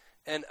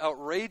and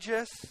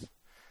outrageous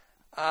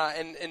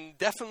and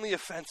definitely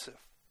offensive.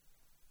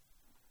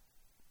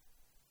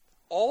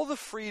 All the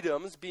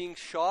freedoms being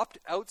shopped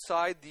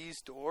outside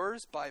these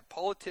doors by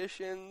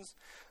politicians,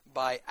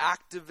 by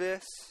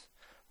activists,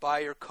 by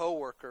your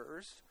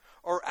coworkers,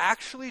 are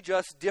actually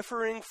just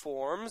differing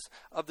forms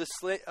of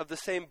the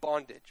same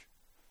bondage,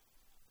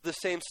 the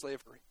same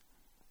slavery.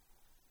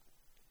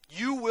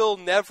 You will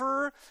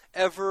never,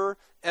 ever,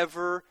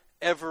 ever,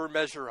 ever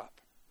measure up.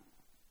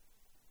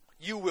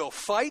 You will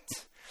fight,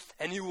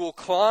 and you will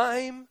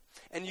climb,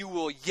 and you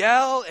will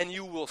yell, and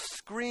you will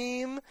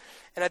scream.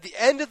 And at the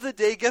end of the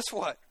day, guess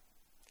what?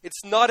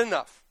 It's not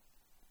enough.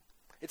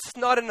 It's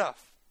not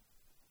enough.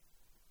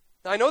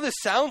 Now, I know this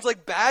sounds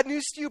like bad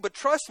news to you, but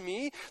trust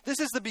me,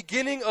 this is the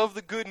beginning of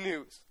the good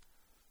news.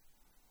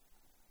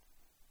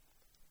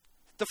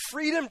 The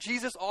freedom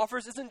Jesus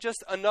offers isn't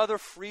just another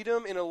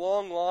freedom in a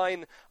long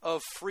line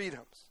of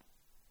freedoms.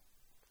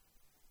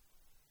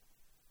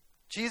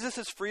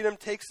 Jesus' freedom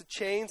takes the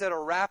chains that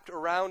are wrapped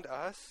around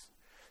us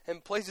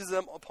and places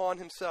them upon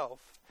himself.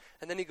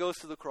 And then he goes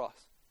to the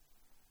cross.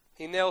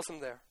 He nails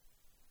them there.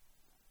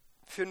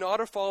 If you're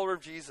not a follower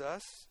of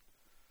Jesus,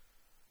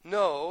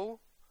 know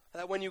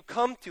that when you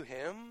come to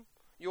him,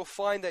 you'll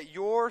find that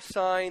you're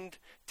signed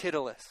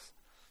Titulus,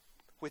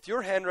 with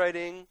your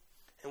handwriting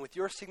and with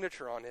your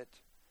signature on it,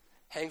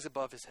 hangs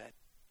above his head.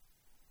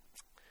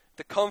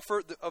 The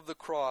comfort of the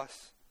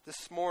cross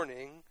this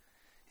morning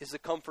is the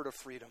comfort of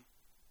freedom.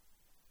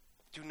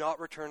 Do not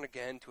return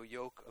again to a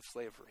yoke of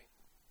slavery.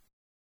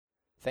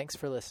 Thanks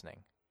for listening.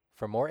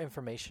 For more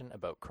information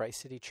about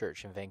Christ City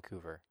Church in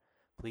Vancouver,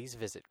 please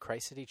visit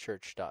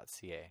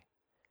christcitychurch.ca.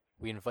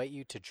 We invite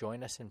you to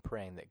join us in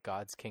praying that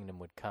God's kingdom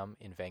would come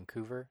in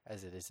Vancouver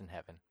as it is in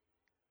heaven.